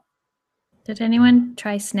 So, did anyone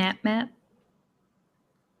try Snap Map?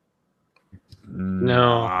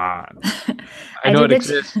 No. I know it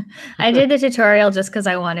exists. I did the tutorial just because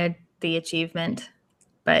I wanted the achievement,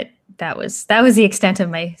 but that was the extent of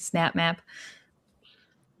my Snap Map.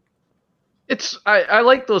 I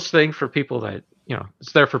like those things for people that, you know,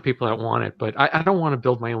 it's there for people that want it, but I don't want to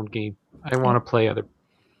build my own game. I want to play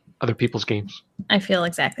other people's games. I feel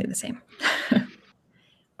exactly the same.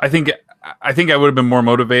 I think I would have been more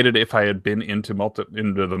motivated if I had been into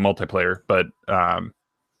the multiplayer, but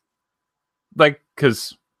like,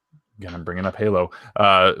 because again, I'm bringing up Halo.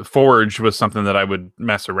 Forge was something that I would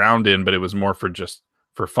mess around in, but it was more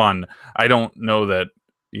for fun. I don't know that,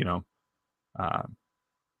 you know,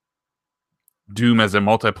 Doom as a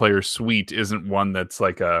multiplayer suite isn't one that's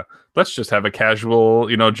like let's just have a casual,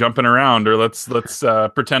 you know, jumping around, or let's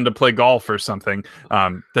pretend to play golf or something.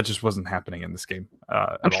 That just wasn't happening in this game.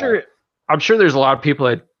 I'm sure there's a lot of people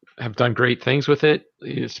that have done great things with it,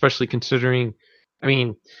 especially considering, I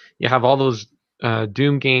mean, you have all those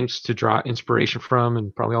Doom games to draw inspiration from,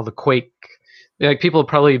 and probably all the Quake. Like, people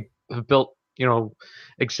probably have built, you know,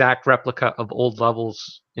 exact replica of old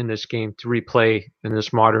levels in this game to replay in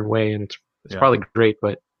this modern way, and it's probably great,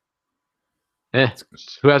 but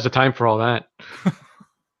who has the time for all that?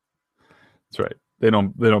 That's right. They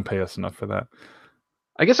don't pay us enough for that.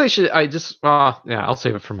 I guess I'll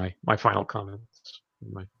save it for my final comments.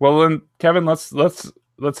 Well then, Kevin, let's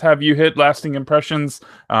have you hit lasting impressions,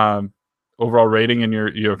 overall rating, and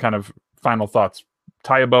your kind of final thoughts.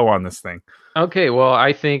 Tie a bow on this thing. Okay, well,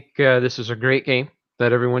 I think this is a great game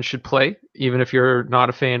that everyone should play, even if you're not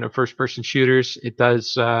a fan of first-person shooters. It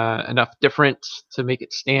does enough different to make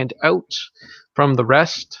it stand out from the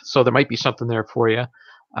rest, so there might be something there for you.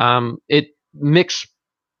 It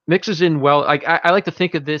mixes in well. I like to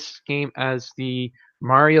think of this game as the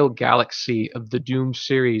Mario Galaxy of the Doom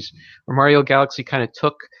series, where Mario Galaxy kind of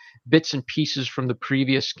took bits and pieces from the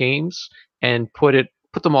previous games and put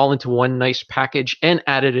them all into one nice package and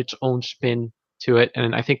added its own spin to it.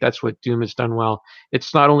 And I think that's what Doom has done well.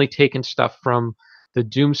 It's not only taken stuff from the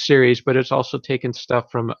Doom series, but it's also taken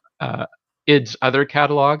stuff from id's other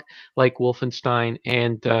catalog, like Wolfenstein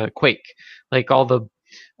and Quake. Like all the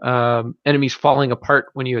enemies falling apart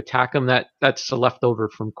when you attack them, that's a leftover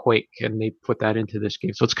from Quake, and they put that into this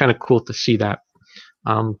game. So it's kind of cool to see that.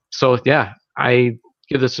 So yeah, I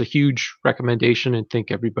give this a huge recommendation and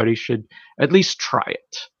think everybody should at least try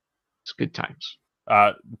it. It's good times.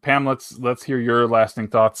 Pam, let's hear your lasting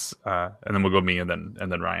thoughts, and then we'll go me and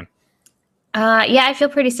then Ryan. Yeah, I feel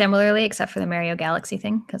pretty similarly, except for the Mario Galaxy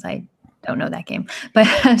thing, because I don't know that game. But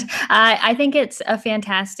I think it's a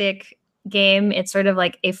fantastic game. It's sort of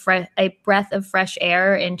like a breath of fresh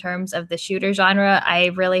air in terms of the shooter genre.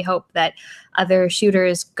 I really hope that other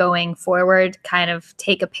shooters going forward kind of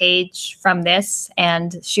take a page from this,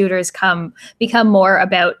 and shooters become more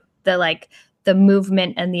about the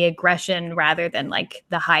movement and the aggression rather than like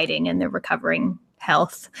the hiding and the recovering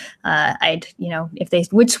health. If they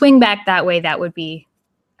would swing back that way, that would be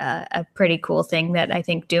a pretty cool thing that I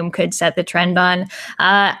think Doom could set the trend on.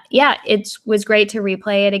 It was great to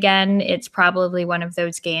replay it again. It's probably one of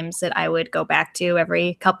those games that I would go back to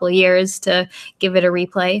every couple of years to give it a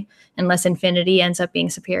replay. Unless Infinity ends up being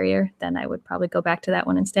superior, then I would probably go back to that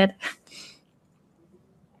one instead.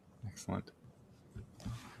 Excellent.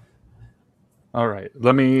 All right.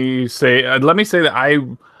 Let me say that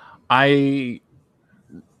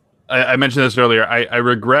I mentioned this earlier. I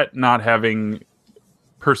regret not having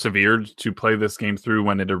persevered to play this game through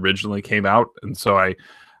when it originally came out, and so I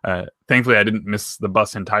thankfully I didn't miss the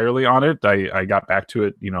bus entirely on it. I got back to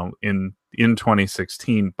it, in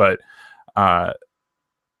 2016. But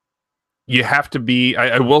you have to be.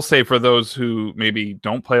 I will say, for those who maybe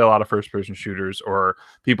don't play a lot of first-person shooters, or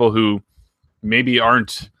people who maybe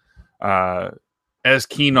aren't as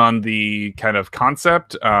keen on the kind of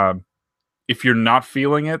concept, if you're not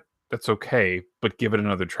feeling it, that's okay, but give it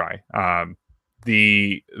another try.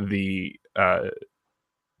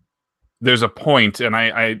 There's a point, and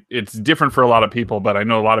it's different for a lot of people, but I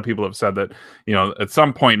know a lot of people have said that, at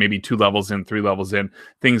some point, maybe 2 levels in, 3 levels in,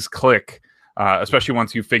 things click, especially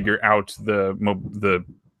once you figure out the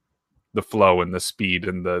flow and the speed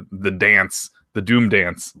and the dance, the Doom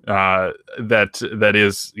dance, that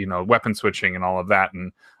is, weapon switching and all of that.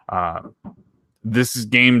 And this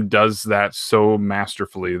game does that so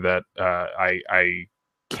masterfully that I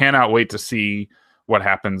cannot wait to see what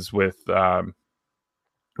happens with the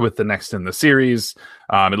next in the series.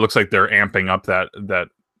 It looks like they're amping up that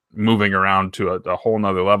moving around to a whole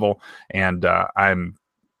nother level, and I'm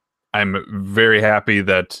very happy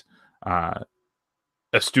that a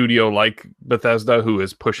studio like Bethesda, who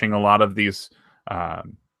is pushing a lot of these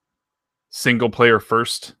single player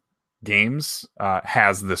first games,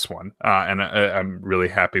 has this one, and I'm really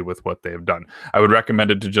happy with what they've done. I would recommend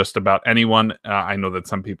it to just about anyone. I know that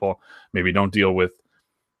some people maybe don't deal with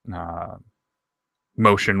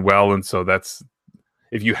motion well, and so that's,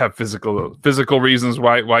 if you have physical reasons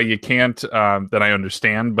why you can't, then I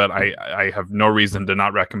understand, but I have no reason to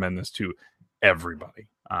not recommend this to everybody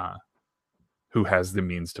who has the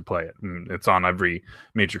means to play it. And it's on every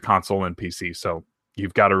major console and PC, so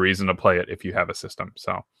you've got a reason to play it if you have a system.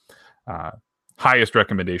 So highest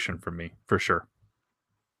recommendation from me, for sure.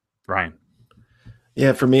 Ryan?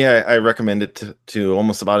 Yeah, for me, I recommend it to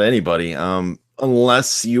almost about anybody,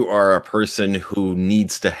 unless you are a person who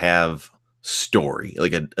needs to have story,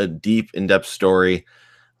 like a deep, in-depth story.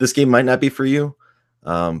 This game might not be for you,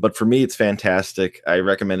 but for me, it's fantastic. I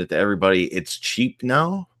recommend it to everybody. It's cheap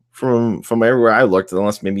now from everywhere I looked,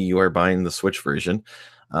 unless maybe you are buying the Switch version,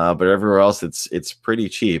 but everywhere else, it's pretty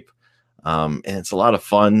cheap, and it's a lot of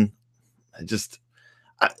fun.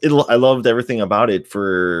 I loved everything about it.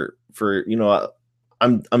 For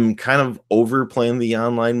I'm kind of over playing the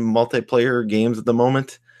online multiplayer games at the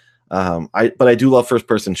moment. But I do love first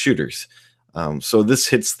person shooters. So this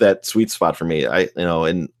hits that sweet spot for me.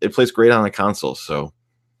 And it plays great on a console. So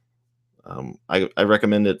I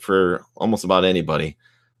recommend it for almost about anybody.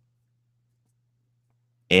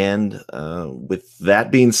 And with that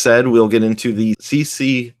being said, we'll get into the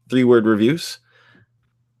CC 3-word reviews.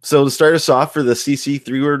 So to start us off for the CC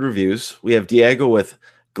 3-word reviews, we have Diego with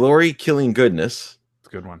Glory Killing Goodness. It's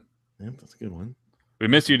a good one. Yep, that's a good one. We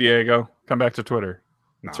miss you, Diego. Come back to Twitter.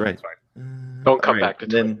 No, that's right. Don't come back to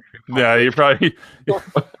Twitter. Yeah, you probably.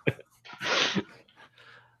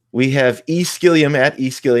 We have E. Skilliam at E.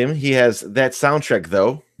 Skilliam. He has that soundtrack,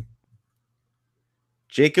 though.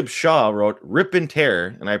 Jacob Shaw wrote Rip and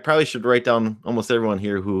Tear, and I probably should write down almost everyone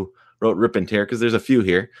here who wrote Rip and Tear, because there's a few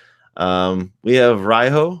here. We have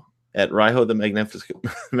Raiho at Raiho the Magnifico.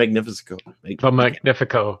 The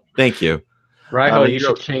Magnifico. Thank you. Raiho, you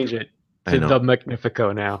should change it to the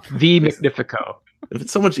Magnifico now. The Magnifico.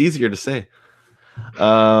 It's so much easier to say.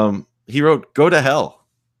 He wrote "Go to Hell."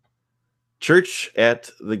 Church at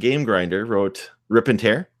the Game Grinder wrote "Rip and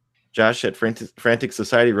Tear." Josh at Frantic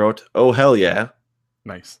Society wrote "Oh hell yeah."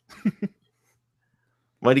 Nice.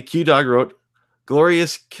 Mighty Q Dog wrote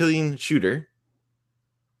 "Glorious Killing Shooter."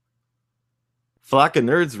 Flock of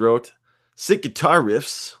Nerds wrote "Sick Guitar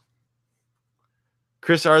Riffs."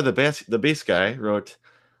 Chris R, the bass guy, wrote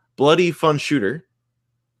 "Bloody Fun Shooter."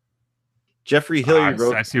 Jeffrey Hilliard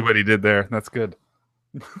wrote... I see what he did there. That's good.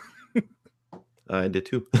 I did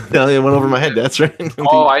too. It went over my head. That's right.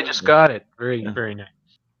 Oh, I just got it. Very nice.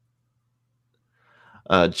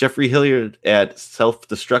 Jeffrey Hilliard at Self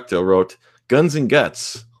Destructo wrote "Guns and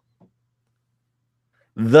Guts."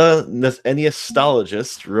 The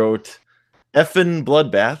Nostalgist wrote "Effin'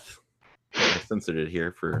 Bloodbath." I censored it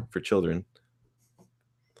here for children.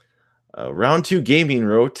 Round 2 Gaming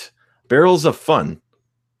wrote "Barrels of Fun."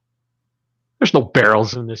 There's no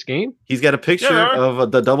barrels in this game. He's got a picture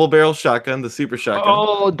of the double barrel shotgun, the super shotgun.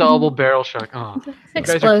 Oh, double barrel shotgun. Oh, you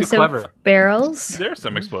guys are too clever. Barrels. There's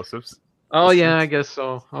some explosives. Oh yeah, I guess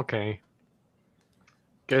so. Okay.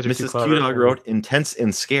 You guys are too Mrs. clever. Q-Dog wrote "Intense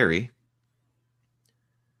and Scary."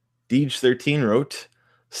 Deej13 wrote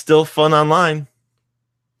 "Still Fun Online."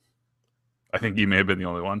 I think you may have been the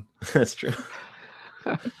only one. That's true.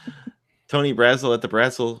 Tony Brazel at the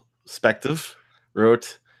Brazel Spective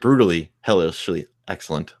wrote "Brutally, hellishly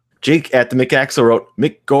excellent." Jake at the McAxel wrote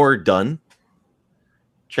 "Mick Gore done."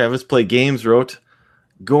 Travis Play Games wrote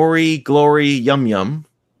 "Gory Glory Yum Yum."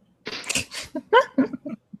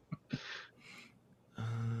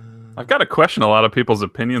 I've got to question a lot of people's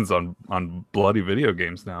opinions on bloody video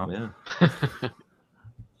games now.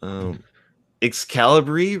 Yeah.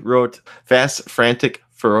 Excalibri wrote "Fast, Frantic,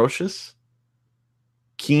 Ferocious."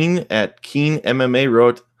 Keen at Keen MMA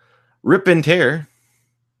wrote "Rip and Tear."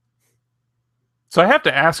 So I have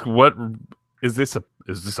to ask, what is this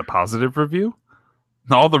a positive review?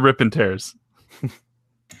 All the rip and tears.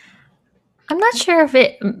 I'm not sure if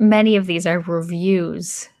many of these are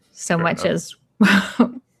reviews so much as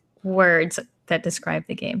words that describe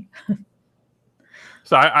the game.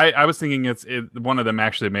 So I was thinking one of them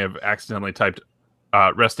actually may have accidentally typed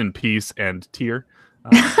 "rest in peace" and "tear,"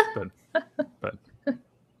 but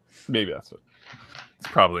maybe that's it. It's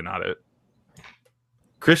probably not it.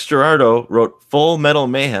 Chris Gerardo wrote "Full Metal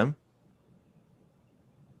Mayhem."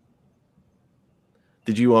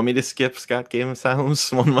 Did you want me to skip Scott Game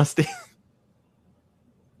Asylum's One Musty?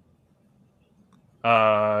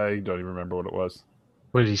 I don't even remember what it was.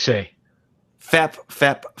 What did he say? Fap,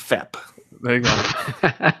 fap, fap. There you go.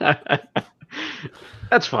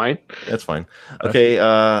 That's fine. That's fine. Okay.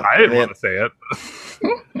 I didn't want to say it.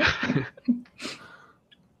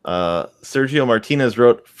 Sergio Martinez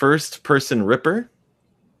wrote "First Person Ripper."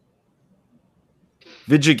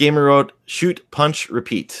 Vidya Gamer wrote "Shoot, Punch,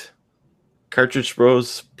 Repeat." Cartridge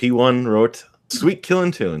Bros P1 wrote "Sweet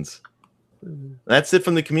Killin' Tunes." That's it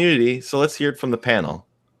from the community, so let's hear it from the panel.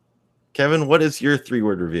 Kevin, what is your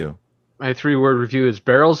 3-word review? My 3-word review is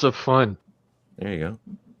 "Barrels of Fun." There you go.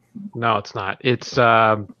 No, it's not. It's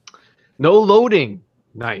no loading.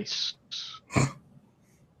 Nice.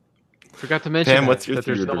 Forgot to mention Pam, what's your that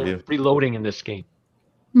there's 3-word no review? reloading in this game.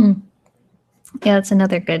 Yeah, that's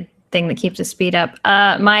another good thing that keeps the speed up.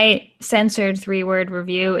 My censored 3-word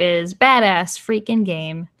review is "Badass freaking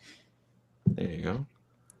game." There you go.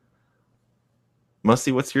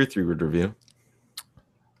 Musty, what's your 3-word review?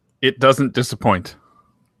 It doesn't disappoint.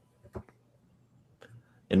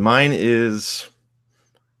 And mine is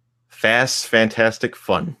 "Fast, Fantastic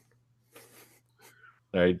Fun."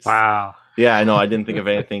 All right. Wow. Yeah, I know. I didn't think of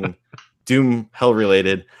anything Doom Hell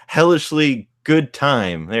related. Hellishly good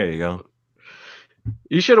time. There you go.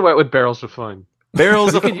 You should have went with "Barrels of Fun."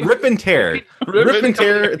 Barrels of Rip and Tear. Rip and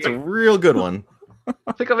Tear. It's a real good one.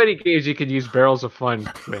 Think of any games you could use "Barrels of Fun"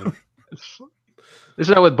 with.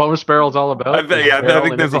 Isn't that what bonus barrel's all about? I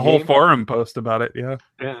think there's a whole forum post about it. Yeah.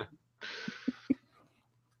 Yeah.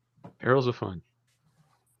 Barrels of Fun.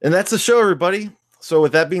 And that's the show, everybody. So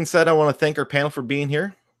with that being said, I want to thank our panel for being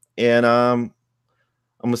here. And I'm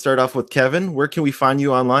going to start off with Kevin. Where can we find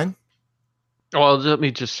you online? Well, let me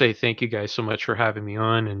just say thank you guys so much for having me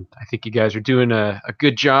on. And I think you guys are doing a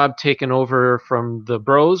good job taking over from the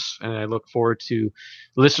bros. And I look forward to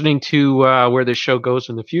listening to where this show goes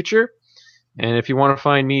in the future. And if you want to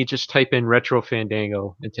find me, just type in Retro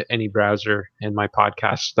Fandango into any browser, and my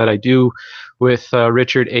podcast that I do with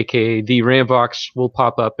Richard, aka The Rambox, will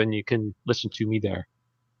pop up, and you can listen to me there.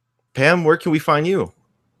 Pam, where can we find you?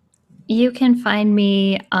 You can find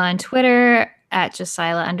me on Twitter at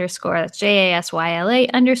Jasyla_, that's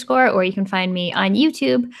JASYLA_, or you can find me on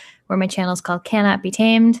YouTube, where my channel is called Cannot Be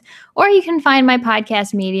Tamed. Or you can find my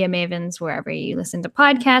podcast, Media Mavens, wherever you listen to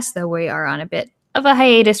podcasts, though we are on a bit of a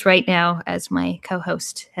hiatus right now as my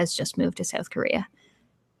co-host has just moved to South Korea.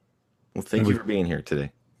 Well, thank you for being here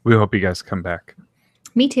today. We hope you guys come back.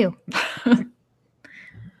 Me too.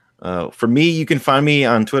 For me, you can find me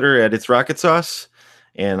on Twitter at It's Rocket Sauce,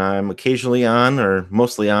 and I'm occasionally on, or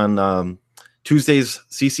mostly on, Tuesdays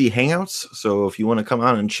CC Hangouts. So if you want to come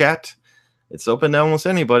on and chat, it's open to almost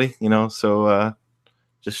anybody, So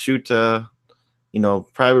just shoot,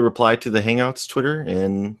 probably reply to the Hangouts Twitter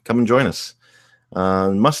and come and join us.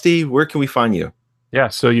 Musty, where can we find you? Yeah,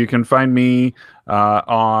 so you can find me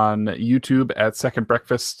on YouTube at Second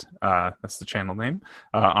Breakfast. That's the channel name.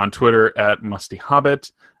 On Twitter at Musty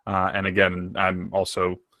Hobbit. And again, I'm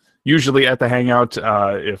also usually at the Hangout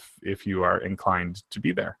if you are inclined to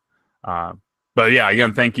be there. But yeah,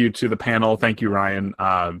 again, thank you to the panel. Thank you, Ryan.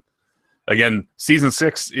 Again, season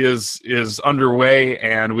 6 is underway,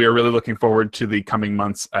 and we are really looking forward to the coming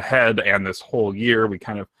months ahead and this whole year.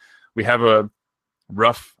 We have a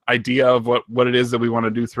rough idea of what it is that we want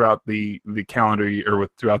to do throughout the calendar year, or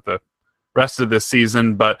throughout the rest of this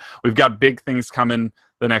season, but we've got big things coming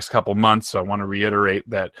the next couple months. So I want to reiterate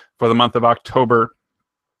that for the month of October,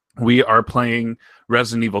 we are playing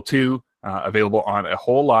Resident Evil 2, available on a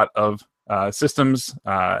whole lot of systems,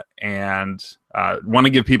 and want to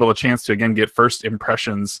give people a chance to, again, get first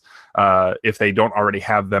impressions if they don't already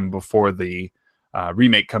have them before the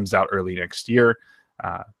remake comes out early next year.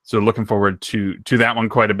 So looking forward to that one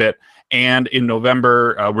quite a bit. And in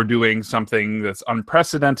November, we're doing something that's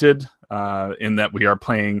unprecedented in that we are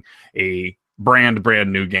playing a brand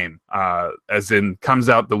new game, as in comes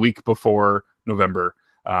out the week before November,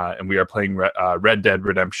 and we are playing Red Dead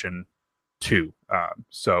Redemption 2.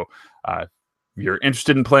 So if you're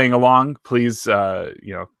interested in playing along, please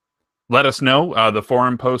let us know. The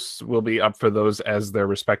forum posts will be up for those as their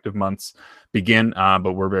respective months begin,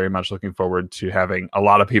 but we're very much looking forward to having a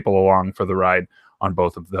lot of people along for the ride on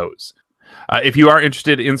both of those. If you are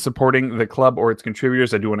interested in supporting the club or its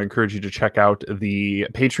contributors, I do want to encourage you to check out the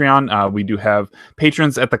Patreon. We do have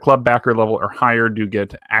patrons at the club backer level or higher do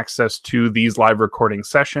get access to these live recording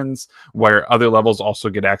sessions, where other levels also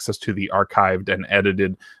get access to the archived and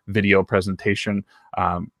edited video presentation.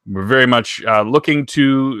 We're very much looking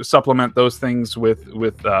to supplement those things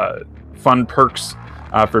with fun perks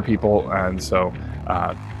for people, and so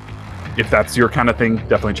if that's your kind of thing,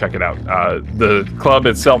 definitely check it out. The club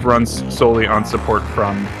itself runs solely on support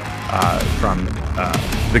from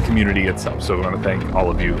the community itself, so we want to thank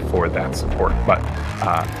all of you for that support. But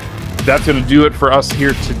that's going to do it for us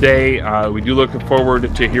here today. We do look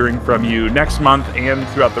forward to hearing from you next month and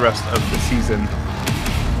throughout the rest of the season.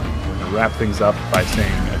 We're going to wrap things up by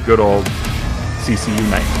saying a good old CCU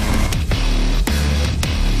night.